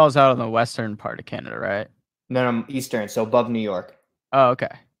 Montreal's out in the western part of Canada, right? No, eastern, so above New York. Oh, okay.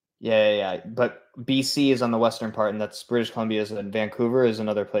 Yeah. But BC is on the western part, and that's British Columbia, and Vancouver is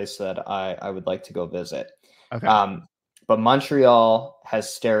another place that I would like to go visit. Okay. But Montreal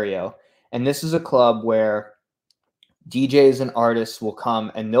has Stereo, and this is a club where DJs and artists will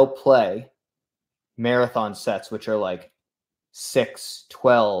come and they'll play marathon sets, which are like 6,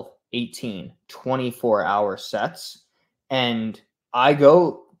 12, 18, 24-hour sets. And I'll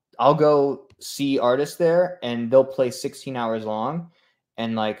go see artists there and they'll play 16 hours long,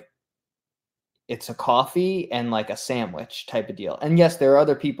 and like it's a coffee and like a sandwich type of deal. And yes, there are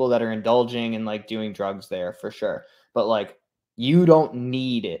other people that are indulging and like doing drugs there for sure. But like, you don't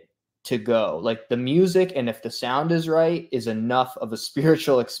need it to go. Like, the music, and if the sound is right, is enough of a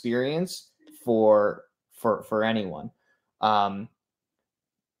spiritual experience for anyone.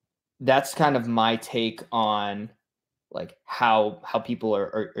 That's kind of my take on like how people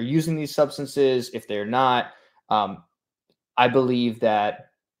are using these substances. If they're not, I believe that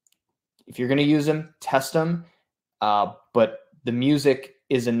if you're going to use them, test them. But the music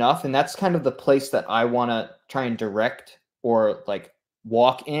is enough. And that's kind of the place that I want to try and direct or like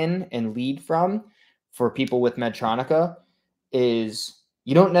walk in and lead from for people with Medtronica, is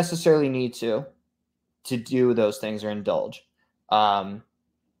you don't necessarily need to do those things or indulge. The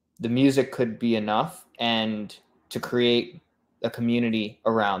music could be enough, and to create a community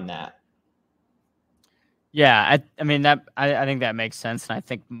around that. Yeah, I mean that I think that makes sense, and I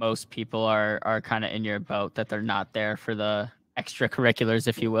think most people are kind of in your boat, that they're not there for the extracurriculars,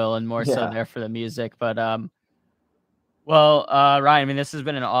 if you will, and more so there for the music. But well, Ryan, I mean, this has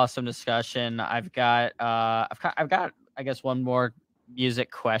been an awesome discussion. I've got I guess one more music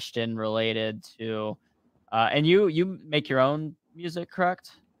question related to, and you make your own music,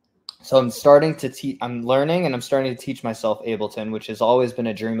 correct? So I'm starting to teach. I'm learning, and I'm starting to teach myself Ableton, which has always been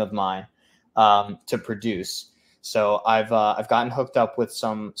a dream of mine, to produce. So I've gotten hooked up with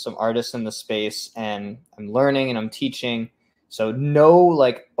some artists in the space, and I'm learning and I'm teaching. So no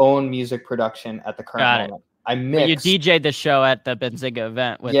like own music production at the current moment. I mix. But you DJ'd the show at the Benzinga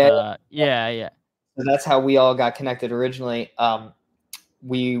event with yeah. So that's how we all got connected originally.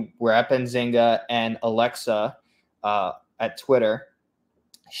 We were at Benzinga, and Alexa at Twitter,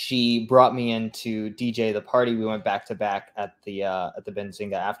 she brought me in to DJ the party. We went back to back at the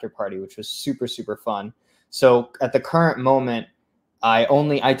Benzinga after party, which was super, super fun. So at the current moment,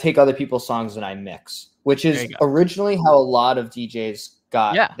 I take other people's songs and I mix, which is originally how a lot of DJs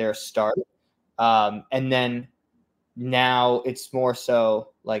got their start. And then now it's more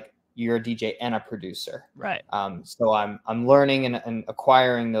so like you're a DJ and a producer. Right. So I'm learning and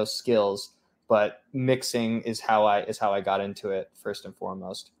acquiring those skills, but mixing is how I got into it first and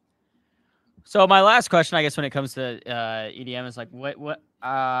foremost. So my last question, I guess, when it comes to EDM is like, what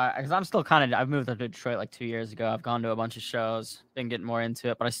because I'm still I've moved up to Detroit like 2 years ago. I've gone to a bunch of shows, been getting more into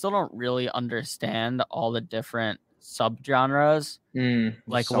it, but I still don't really understand all the different subgenres.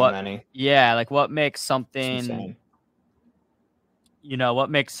 Like so many. Yeah, like what makes something,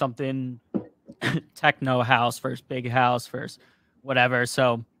 what makes something techno house versus big house versus whatever.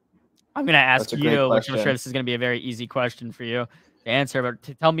 So I'm going to ask you, which I'm sure this is going to be a very easy question for you to answer, but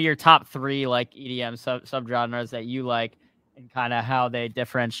to tell me your top 3 like EDM subgenres that you like, and kind of how they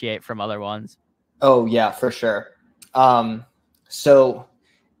differentiate from other ones. Oh yeah, for sure. So,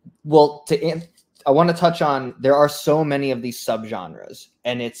 well, I want to touch on, there are so many of these subgenres,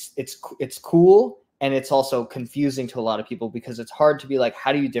 and it's cool, and it's also confusing to a lot of people because it's hard to be like,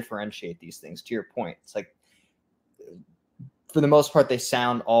 how do you differentiate these things? To your point, it's like, for the most part, they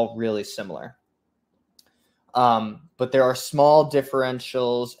sound all really similar. But there are small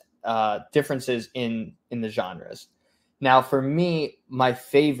differences in the genres. Now, for me, my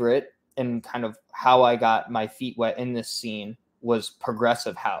favorite, and kind of how I got my feet wet in this scene, was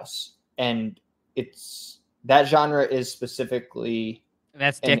progressive house. And that genre is specifically...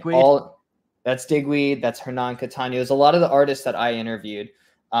 That's Dickweed? That's Digweed. That's Hernan Catano's. A lot of the artists that I interviewed,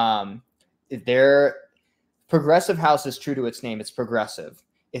 progressive house is true to its name. It's progressive.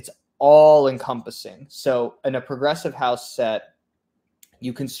 It's all encompassing. So in a progressive house set,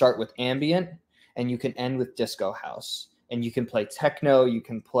 you can start with ambient and you can end with disco house, and you can play techno. You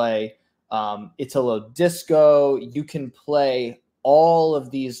can play Italo disco. You can play all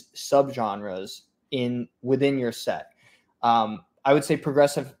of these subgenres within your set. I would say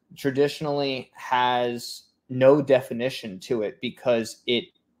progressive traditionally has no definition to it because it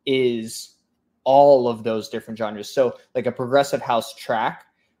is all of those different genres. So like a progressive house track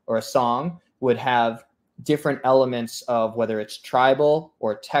or a song would have different elements of whether it's tribal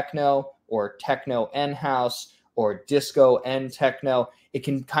or techno and house or disco and techno. It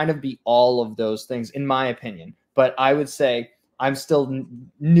can kind of be all of those things, in my opinion. But I would say I'm still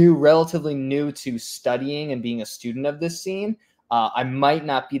relatively new to studying and being a student of this scene. I might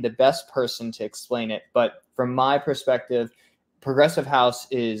not be the best person to explain it, but from my perspective, progressive house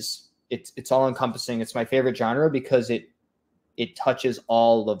is it's all encompassing. It's my favorite genre because it touches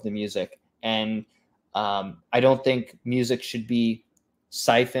all of the music. And I don't think music should be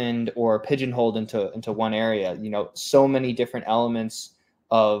siphoned or pigeonholed into one area. You know, so many different elements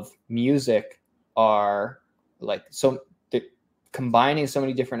of music are like, combining so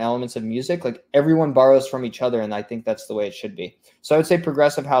many different elements of music, like everyone borrows from each other. And I think that's the way it should be. So I would say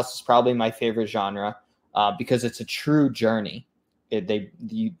progressive house is probably my favorite genre because it's a true journey. They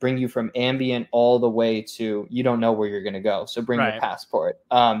bring you from ambient all the way to, you don't know where you're going to go. So bring your passport.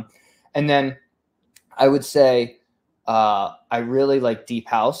 And then I would say I really like deep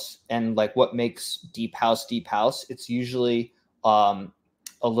house, and like what makes deep house, it's usually a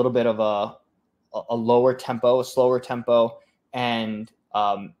little bit of a lower tempo, a slower tempo. And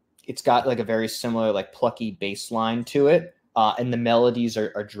it's got like a very similar, like plucky bass line to it. And the melodies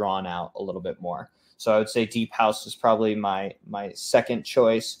are drawn out a little bit more. So I would say deep house is probably my second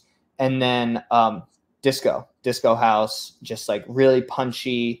choice. And then disco house, just like really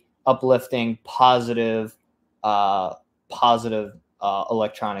punchy, uplifting, positive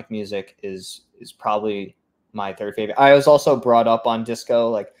electronic music is probably my third favorite. I was also brought up on disco.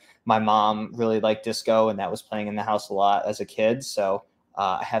 Like my mom really liked disco, and that was playing in the house a lot as a kid. So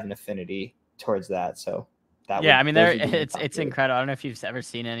I have an affinity towards that. So I mean, it's incredible. I don't know if you've ever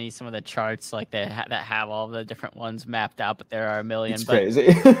seen some of the charts like that have all the different ones mapped out, but there are a million. It's but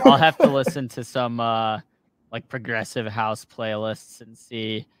crazy. I'll have to listen to some like progressive house playlists and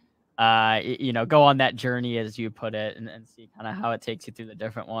see, go on that journey, as you put it, and see kind of how it takes you through the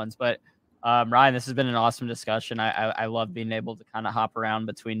different ones. But Ryan, this has been an awesome discussion. I love being able to kind of hop around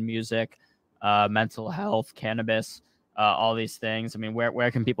between music, mental health, cannabis, all these things. I mean, where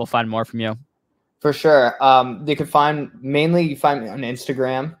can people find more from you? For sure. You can find me on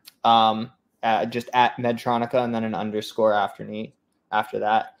Instagram, just at Medtronica, and then an underscore after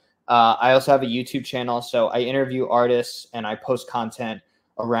that. I also have a YouTube channel. So I interview artists and I post content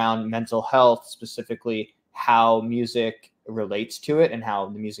around mental health, specifically how music relates to it and how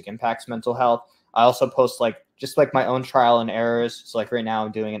the music impacts mental health. I also post just my own trial and errors. So like right now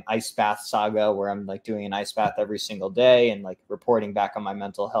I'm doing an ice bath saga where I'm like doing an ice bath every single day and like reporting back on my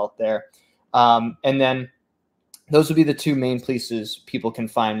mental health there. And then those would be the two main places people can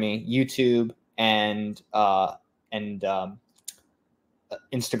find me: YouTube and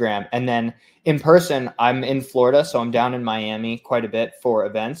Instagram. And then in person, I'm in Florida, so I'm down in Miami quite a bit for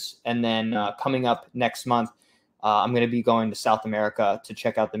events. And then coming up next month, I'm going to be going to South America to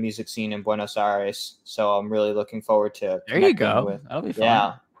check out the music scene in Buenos Aires. So I'm really looking forward to. There you go. That'll be fun.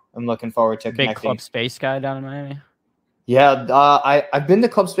 Yeah, I'm looking forward to big connecting. Club Space guy down in Miami. Yeah, I've been to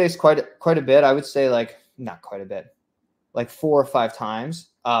Club Space quite a bit. I would say not quite a bit, like 4 or 5 times.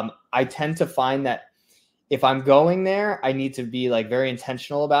 I tend to find that if I'm going there, I need to be like very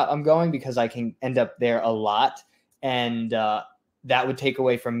intentional about I'm going, because I can end up there a lot, and that would take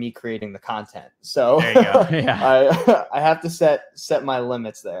away from me creating the content. So there you go. Yeah. I have to set my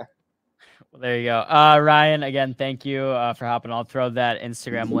limits there. Well, there you go. Ryan, again, thank you for hopping. I'll throw that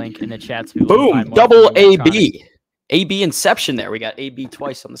Instagram link in the chat. So boom, double AB. AB Inception there. We got AB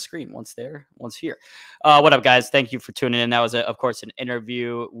twice on the screen. Once there, once here. What up, guys? Thank you for tuning in. That was, of course, an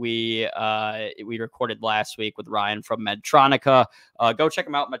interview we recorded last week with Ryan from Medtronica. Go check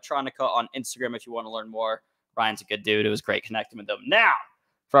him out, Medtronica, on Instagram if you want to learn more. Ryan's a good dude. It was great connecting with him. Now,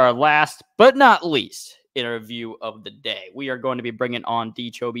 for our last but not least interview of the day, we are going to be bringing on D.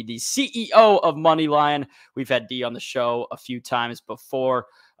 Chobe, the CEO of MoneyLion. We've had D on the show a few times before.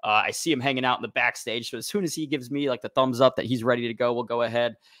 I see him hanging out in the backstage. So as soon as he gives me like the thumbs up that he's ready to go, we'll go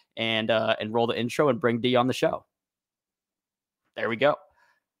ahead and roll the intro and bring D on the show. There we go.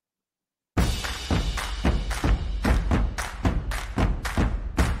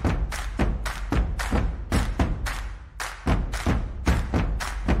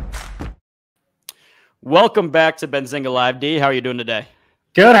 Welcome back to Benzinga Live, D. How are you doing today?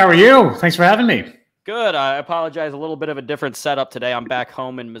 Good. How are you? Thanks for having me. Good. I apologize. A little bit of a different setup today. I'm back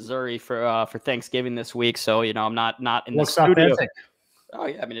home in Missouri for Thanksgiving this week, so I'm not in the studio. Authentic. Oh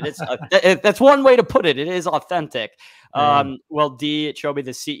yeah, I mean it is. That's one way to put it. It is authentic. Well, D. Chobe,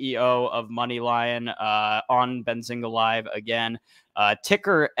 the CEO of MoneyLion, on Benzinga Live again.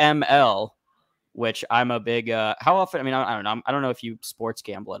 Ticker ML, which I'm a big. How often? I mean, I don't know. I don't know if you sports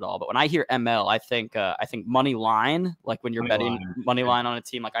gamble at all, but when I hear ML, I think money line. Like when you're betting money line on a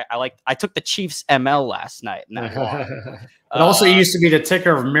team. Like I took the Chiefs ML last night, and that won. It also used to be the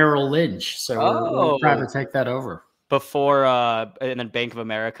ticker of Merrill Lynch, so we're proud to take that over. Before, and then Bank of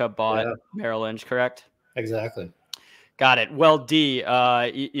America bought Merrill Lynch, correct? Exactly. Got it. Well, D,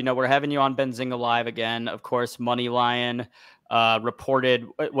 we're having you on Benzinga Live again. Of course, MoneyLion. reported,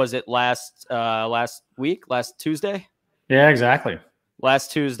 was it last week, last Tuesday? Yeah, exactly.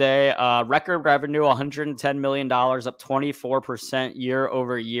 Last Tuesday, record revenue, $110 million, up 24% year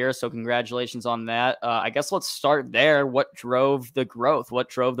over year. So congratulations on that. I guess let's start there. What drove the growth? What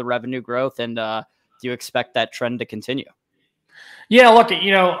drove the revenue growth? And do you expect that trend to continue? Yeah, look,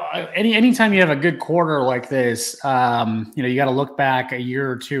 anytime you have a good quarter like this, you got to look back a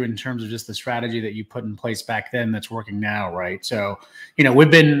year or two in terms of just the strategy that you put in place back then that's working now, right? So, we've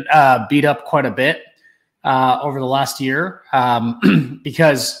been beat up quite a bit over the last year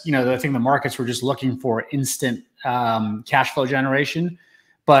because, I think the markets were just looking for instant cash flow generation.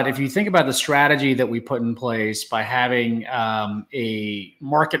 But if you think about the strategy that we put in place by having a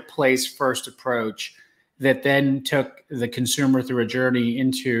marketplace first approach that then took the consumer through a journey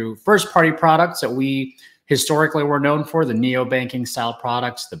into first-party products that we historically were known for, the neobanking style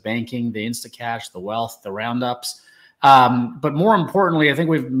products, the banking, the Instacash, the wealth, the roundups. But more importantly, I think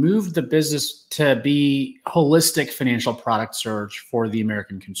we've moved the business to be holistic financial product search for the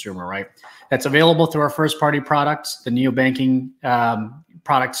American consumer, right? That's available through our first-party products, the neobanking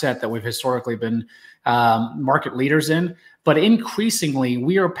product set that we've historically been market leaders in. But increasingly,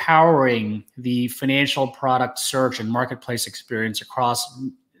 we are powering the financial product search and marketplace experience across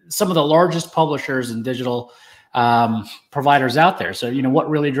some of the largest publishers and digital providers out there. So, what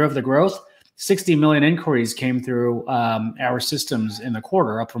really drove the growth? 60 million inquiries came through our systems in the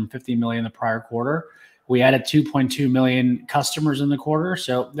quarter, up from 50 million the prior quarter. We added 2.2 million customers in the quarter.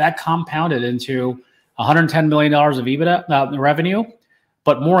 So that compounded into $110 million of EBITDA revenue.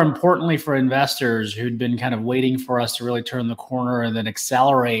 But more importantly for investors who'd been kind of waiting for us to really turn the corner and then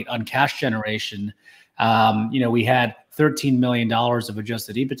accelerate on cash generation, we had $13 million of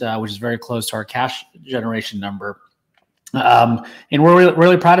adjusted EBITDA, which is very close to our cash generation number. And we're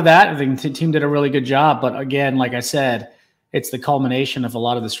really proud of that. I think the team did a really good job. But again, like I said, it's the culmination of a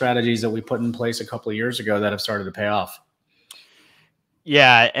lot of the strategies that we put in place a couple of years ago that have started to pay off.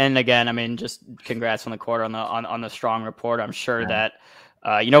 Yeah, and again, I mean, just congrats on the quarter, on the strong report. I'm sure that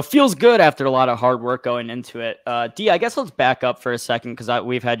feels good after a lot of hard work going into it. D, I guess let's back up for a second because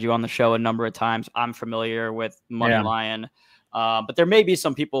we've had you on the show a number of times. I'm familiar with MoneyLion, but there may be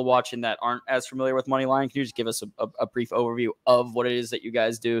some people watching that aren't as familiar with MoneyLion. Can you just give us a brief overview of what it is that you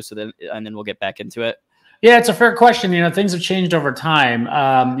guys do, and then we'll get back into it? Yeah, it's a fair question. Things have changed over time.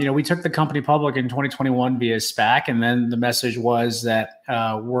 We took the company public in 2021 via SPAC, and then the message was that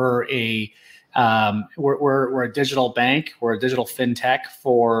we're a digital bank. We're a digital fintech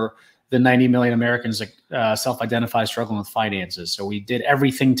for the 90 million Americans that self-identify struggling with finances. So we did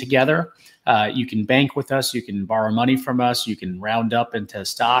everything together. You can bank with us. You can borrow money from us. You can round up into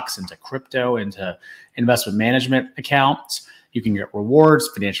stocks, into crypto, into investment management accounts. You can get rewards,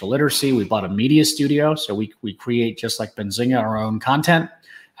 financial literacy. We bought a media studio. So we create, just like Benzinga, our own content.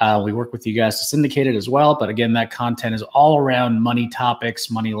 We work with you guys to syndicate it as well. But again, that content is all around money topics,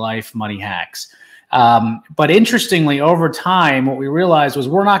 money life, money hacks. But interestingly, over time, what we realized was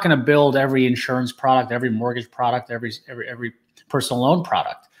we're not going to build every insurance product, every mortgage product, every personal loan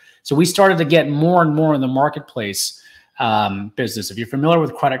product. So we started to get more and more in the marketplace business. If you're familiar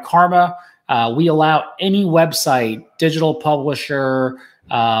with Credit Karma, we allow any website, digital publisher,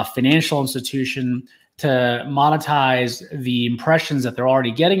 financial institution to monetize the impressions that they're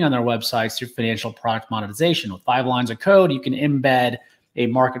already getting on their websites through financial product monetization. With 5 lines of code, you can embed a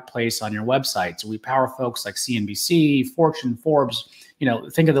marketplace on your website. So we power folks like CNBC, Fortune, Forbes.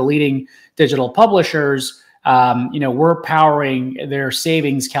 Think of the leading digital publishers. We're powering their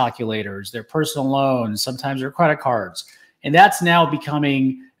savings calculators, their personal loans, sometimes their credit cards. And that's now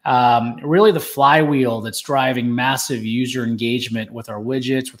becoming really the flywheel that's driving massive user engagement with our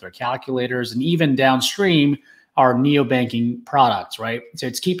widgets, with our calculators, and even downstream our neobanking products, right? So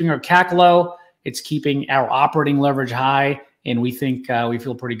it's keeping our CAC low, it's keeping our operating leverage high, and we think we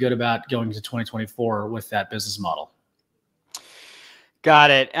feel pretty good about going into 2024 with that business model. Got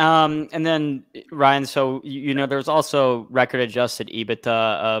it. And then Ryan, so there's also record adjusted EBITDA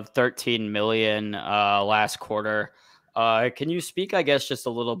of 13 million last quarter. Can you speak, I guess, just a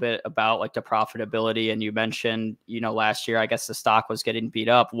little bit about like the profitability? And you mentioned, last year, I guess the stock was getting beat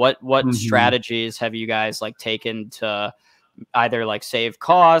up. What strategies have you guys like taken to either like save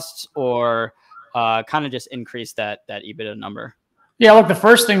costs or kind of just increase that EBITDA number? Yeah, look, the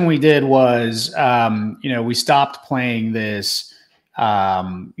first thing we did was, we stopped playing this,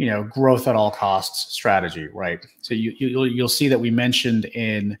 growth at all costs strategy, right? So you'll see that we mentioned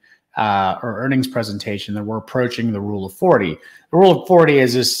in our earnings presentation that we're approaching the rule of 40. The rule of 40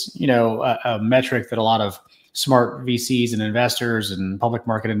 is this, a metric that a lot of smart VCs and investors and public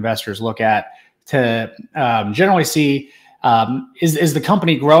market investors look at to generally see Is the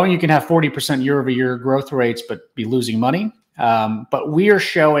company growing? You can have 40% year-over-year growth rates, but be losing money. But we are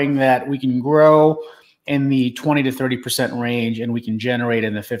showing that we can grow in the 20 to 30% range, and we can generate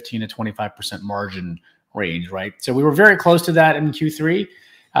in the 15 to 25% margin range, right? So we were very close to that in Q3.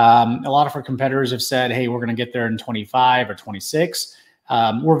 A lot of our competitors have said, hey, we're going to get there in 25 or 26.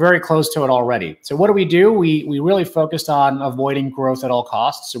 We're very close to it already. So what do? We really focused on avoiding growth at all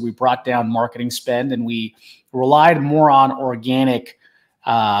costs. So we brought down marketing spend, and we relied more on organic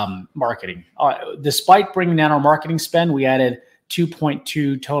marketing. Despite bringing down our marketing spend, we added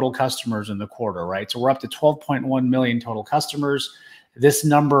 2.2 total customers in the quarter, right? So we're up to 12.1 million total customers. This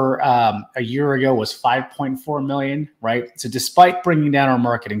number a year ago was 5.4 million, right? So despite bringing down our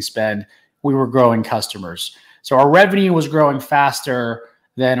marketing spend, we were growing customers. So our revenue was growing faster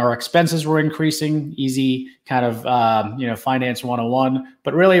than our expenses were increasing. Easy kind of, finance 101,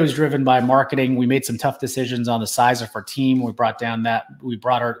 but really it was driven by marketing. We made some tough decisions on the size of our team. We brought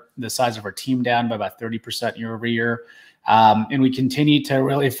the size of our team down by about 30% year over year. And we continue to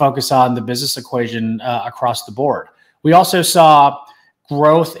really focus on the business equation across the board. We also saw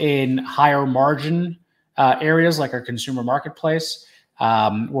growth in higher margin areas like our consumer marketplace,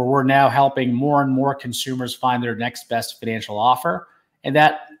 where we're now helping more and more consumers find their next best financial offer. And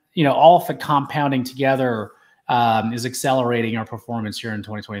that, all of it compounding together is accelerating our performance here in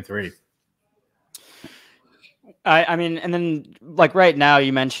 2023. I mean, and then like right now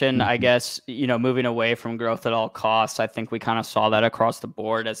you mentioned, I guess, moving away from growth at all costs. I think we kind of saw that across the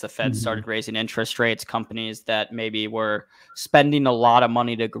board as the Fed started raising interest rates. Companies that maybe were spending a lot of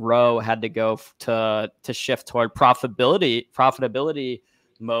money to grow had to go to shift toward profitability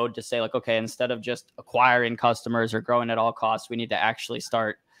mode to say like, okay, instead of just acquiring customers or growing at all costs, we need to actually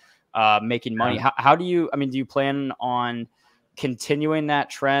start making money. How do you plan on continuing that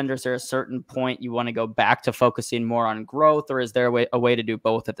trend, or is there a certain point you want to go back to focusing more on growth, or is there a way to do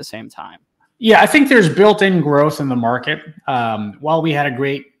both at the same time? Yeah, I think there's built-in growth in the market. While we had a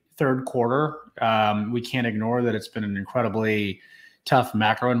great third quarter, we can't ignore that it's been an incredibly tough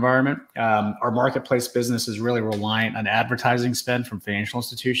macro environment. Our marketplace business is really reliant on advertising spend from financial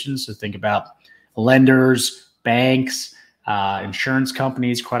institutions. So think about lenders, banks, insurance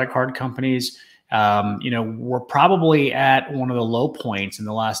companies, credit card companies. We're probably at one of the low points in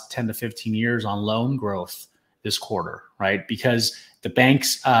the last 10 to 15 years on loan growth this quarter, right? Because the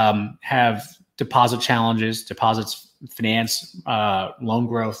banks have deposit challenges, deposits finance loan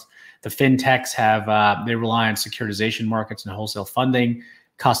growth. The fintechs they rely on securitization markets and wholesale funding.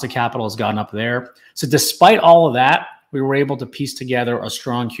 Cost of capital has gone up there. So despite all of that, we were able to piece together a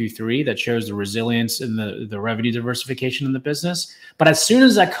strong Q3 that shows the resilience in the revenue diversification in the business. But as soon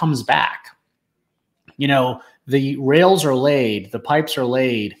as that comes back, the rails are laid, the pipes are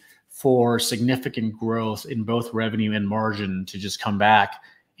laid for significant growth in both revenue and margin to just come back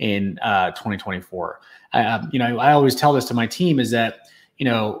in 2024. I always tell this to my team is that,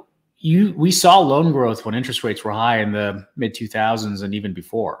 we saw loan growth when interest rates were high in the mid 2000s and even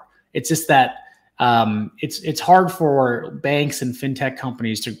before. It's just that it's hard for banks and fintech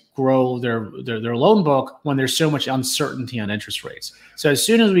companies to grow their loan book when there's so much uncertainty on interest rates. So as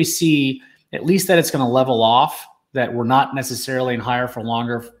soon as we see at least that it's going to level off, that we're not necessarily in higher for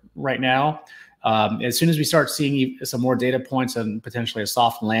longer right now. As soon as we start seeing some more data points and potentially a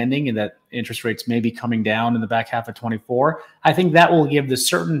soft landing and that interest rates may be coming down in the back half of 24, I think that will give the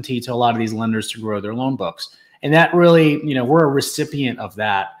certainty to a lot of these lenders to grow their loan books. And that really, we're a recipient of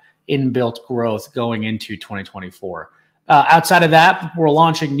that inbuilt growth going into 2024. Outside of that, we're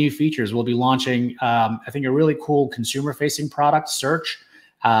launching new features. We'll be launching, I think, a really cool consumer-facing product, Search.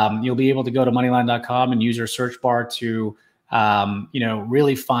 You'll be able to go to moneyline.com and use your search bar to,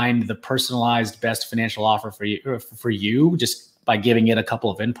 really find the personalized best financial offer for you just by giving it a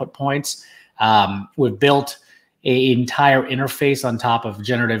couple of input points. We've built an entire interface on top of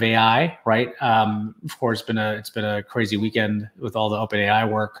generative AI, right? Of course, it's been a crazy weekend with all the OpenAI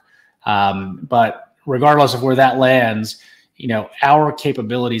work. But regardless of where that lands, our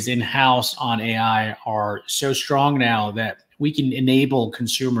capabilities in-house on AI are so strong now that we can enable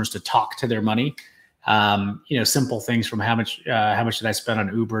consumers to talk to their money. Simple things from how much did I spend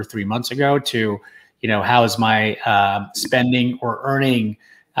on Uber 3 months ago to, how is my spending or earning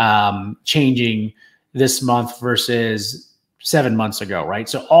changing this month versus 7 months ago, right?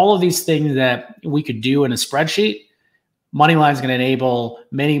 So all of these things that we could do in a spreadsheet, Moneyline is going to enable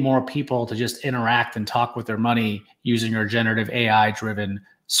many more people to just interact and talk with their money using our generative AI-driven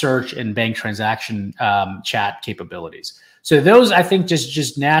search and bank transaction chat capabilities. So those, I think,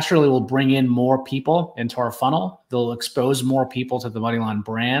 just naturally will bring in more people into our funnel. They'll expose more people to the Moneyline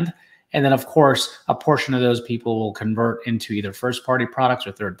brand. And then, of course, a portion of those people will convert into either first-party products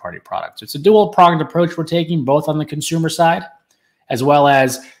or third-party products. It's a dual-pronged approach we're taking, both on the consumer side, as well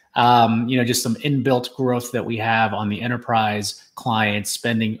as just some inbuilt growth that we have on the enterprise clients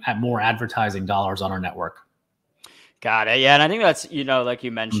spending more advertising dollars on our network. Got it. Yeah, and I think that's, like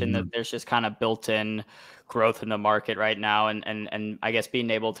you mentioned, that there's just kind of built-in growth in the market right now, and I guess being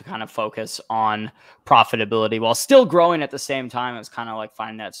able to kind of focus on profitability while still growing at the same time is kind of like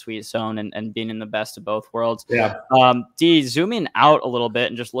finding that sweet zone and being in the best of both worlds. Yeah. D, zooming out a little bit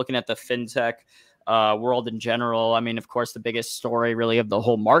and just looking at the fintech world in general. I mean, of course, the biggest story really of the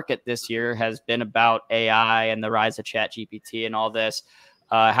whole market this year has been about AI and the rise of ChatGPT and all this.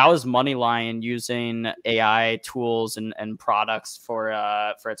 How is MoneyLion using AI tools and products for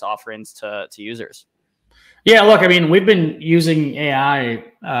its offerings to users? Yeah, look, I mean, we've been using AI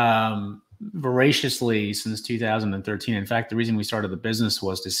voraciously since 2013. In fact, the reason we started the business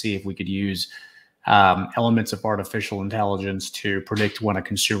was to see if we could use elements of artificial intelligence to predict when a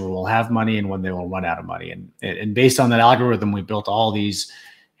consumer will have money and when they will run out of money. And based on that algorithm, we built all these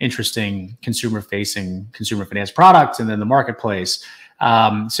interesting consumer-facing consumer finance products and then the marketplace.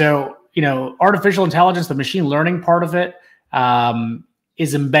 So, artificial intelligence, the machine learning part of it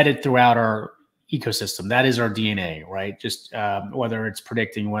is embedded throughout our ecosystem. That is our DNA, right? Just whether it's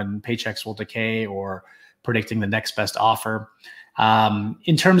predicting when paychecks will decay or predicting the next best offer.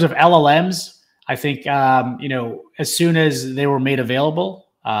 In terms of LLMs, I think, as soon as they were made available,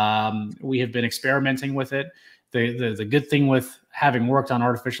 we have been experimenting with it. The good thing with having worked on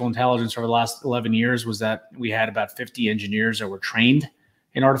artificial intelligence over the last 11 years was that we had about 50 engineers that were trained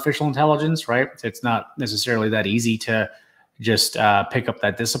in artificial intelligence, right? It's not necessarily that easy to just pick up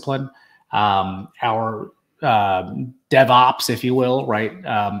that discipline. Our DevOps, if you will, right?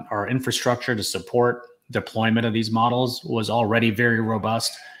 Our infrastructure to support deployment of these models was already very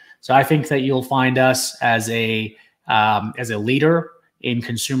robust. So I think that you'll find us as a leader in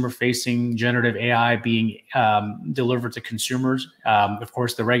consumer-facing generative AI being delivered to consumers. Of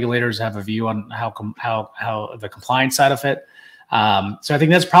course, the regulators have a view on how the compliance side of it. So I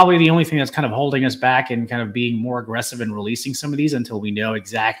think that's probably the only thing that's kind of holding us back and kind of being more aggressive in releasing some of these until we know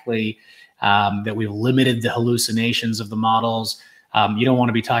exactly that we've limited the hallucinations of the models. You don't want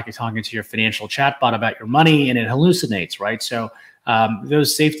to be talking to your financial chatbot about your money and it hallucinates, right? So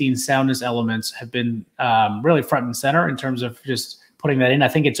those safety and soundness elements have been really front and center in terms of just putting that in. I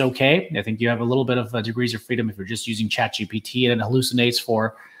think it's okay. I think you have a little bit of degrees of freedom if you're just using ChatGPT and it hallucinates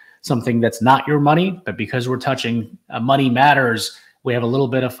for something that's not your money. But because we're touching money matters, we have a little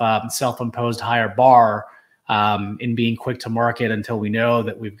bit of a self-imposed higher bar in being quick to market until we know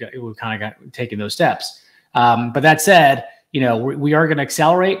that we've kind of taken those steps. But that said, we are going to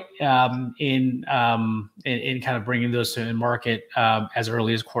accelerate in kind of bringing those to market as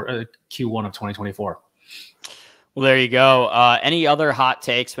early as Q1 of 2024. Well, there you go. Any other hot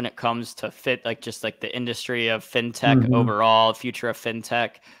takes when it comes to just like the industry of fintech overall, future of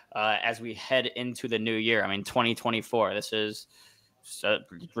fintech as we head into the new year? I mean, 2024. This is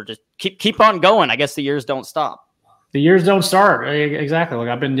we're just keep on going. I guess the years don't stop. The years don't start. Exactly. Like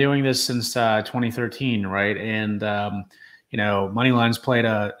I've been doing this since 2013, right? And MoneyLion's played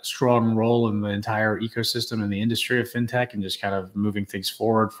a strong role in the entire ecosystem in the industry of fintech and just kind of moving things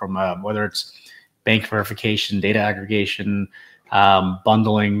forward from whether it's bank verification, data aggregation,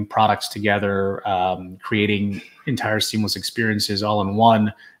 bundling products together, creating entire seamless experiences all in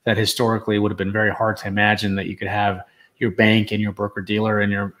one that historically would have been very hard to imagine that you could have your bank and your broker dealer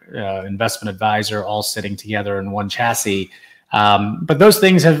and your investment advisor all sitting together in one chassis. But those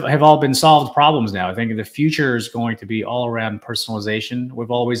things have all been solved problems now. I think the future is going to be all around personalization.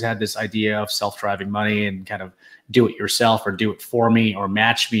 We've always had this idea of self-driving money and kind of do it yourself or do it for me or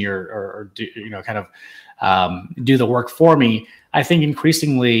match me or do, kind of do the work for me. I think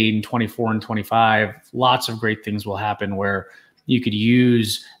increasingly in 24 and 25, lots of great things will happen where you could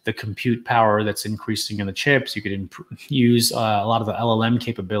use the compute power that's increasing in the chips. You could use a lot of the LLM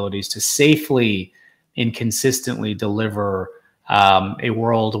capabilities to safely and consistently deliver a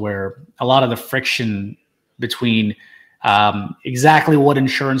world where a lot of the friction between exactly what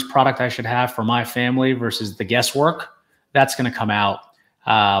insurance product I should have for my family versus the guesswork, that's going to come out.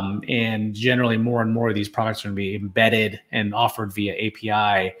 And generally more and more of these products are going to be embedded and offered via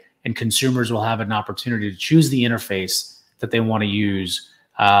API, and consumers will have an opportunity to choose the interface that they want to use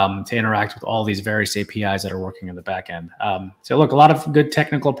to interact with all these various APIs that are working in the back end. So look, a lot of good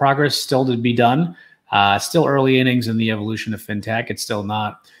technical progress still to be done. Still early innings in the evolution of fintech. It's still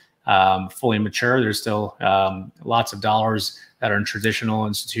not fully mature. There's still lots of dollars that are in traditional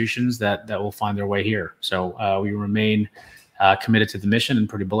institutions that will find their way here. So we remain committed to the mission and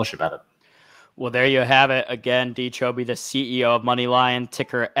pretty bullish about it. Well, there you have it. Again, D. Chobe, the CEO of MoneyLion,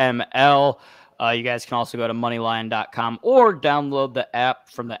 ticker ML. You guys can also go to moneylion.com or download the app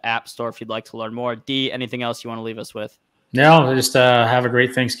from the App Store if you'd like to learn more. D, anything else you want to leave us with? No, just have a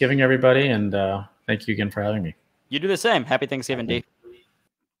great Thanksgiving, everybody, and thank you again for having me. You do the same. Happy Thanksgiving, D.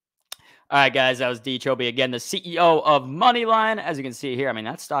 All right, guys, that was D. Chobe again, the CEO of MoneyLion. As you can see here, I mean,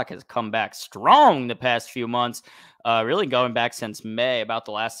 that stock has come back strong the past few months. Really going back since May, about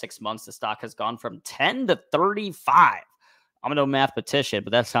the last 6 months, the stock has gone from 10 to 35. I'm no mathematician,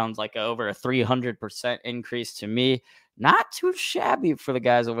 but that sounds like over a 300% increase to me. Not too shabby for the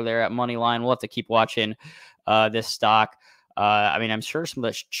guys over there at MoneyLion. We'll have to keep watching this stock. I mean, I'm sure some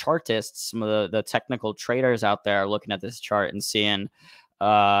of the chartists, some of the technical traders out there are looking at this chart and seeing,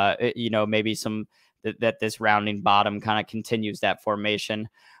 you know, maybe some that this rounding bottom kind of continues that formation.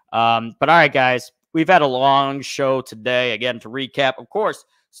 But all right, guys, we've had a long show today. Again, to recap, of course,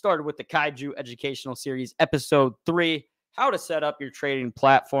 started with the Kaiju Educational Series, Episode 3, how to set up your trading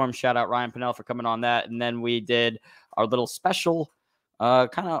platform. Shout out Ryan Pinnell for coming on that. And then we did our little special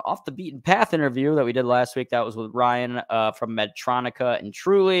kind of off the beaten path interview that we did last week. That was with Ryan from Medtronica and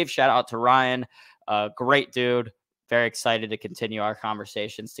TrueLeaf. Shout out to Ryan. Great dude. Very excited to continue our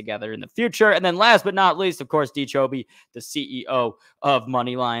conversations together in the future. And then last but not least, of course, D. Chobe, the CEO of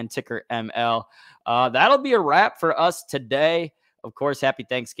MoneyLion, ticker ML. That'll be a wrap for us today. Of course, happy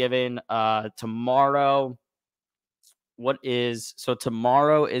Thanksgiving. Tomorrow,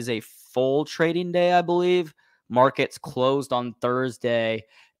 tomorrow is a full trading day, I believe. Markets closed on Thursday,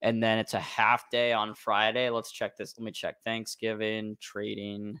 and then it's a half day on Friday. Let's check this. Let me check. Thanksgiving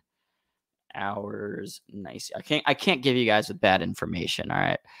trading hours. Nice. I can't give you guys with bad information. All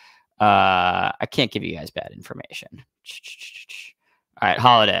right. I can't give you guys bad information. All right.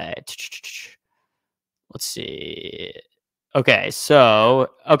 Holiday. Let's see. Okay.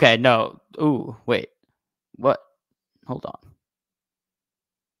 So, okay. No. Ooh, wait. What? Hold on.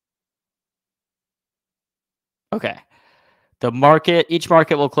 Okay. Each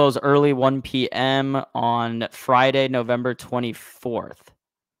market will close early 1 p.m. on Friday, November 24th.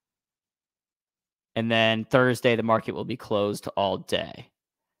 And then Thursday, the market will be closed all day.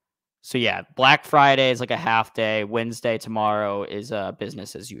 So yeah, Black Friday is like a half day. Wednesday, tomorrow is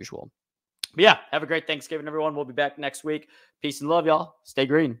business as usual. But yeah, have a great Thanksgiving, everyone. We'll be back next week. Peace and love, y'all. Stay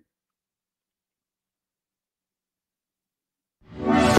green.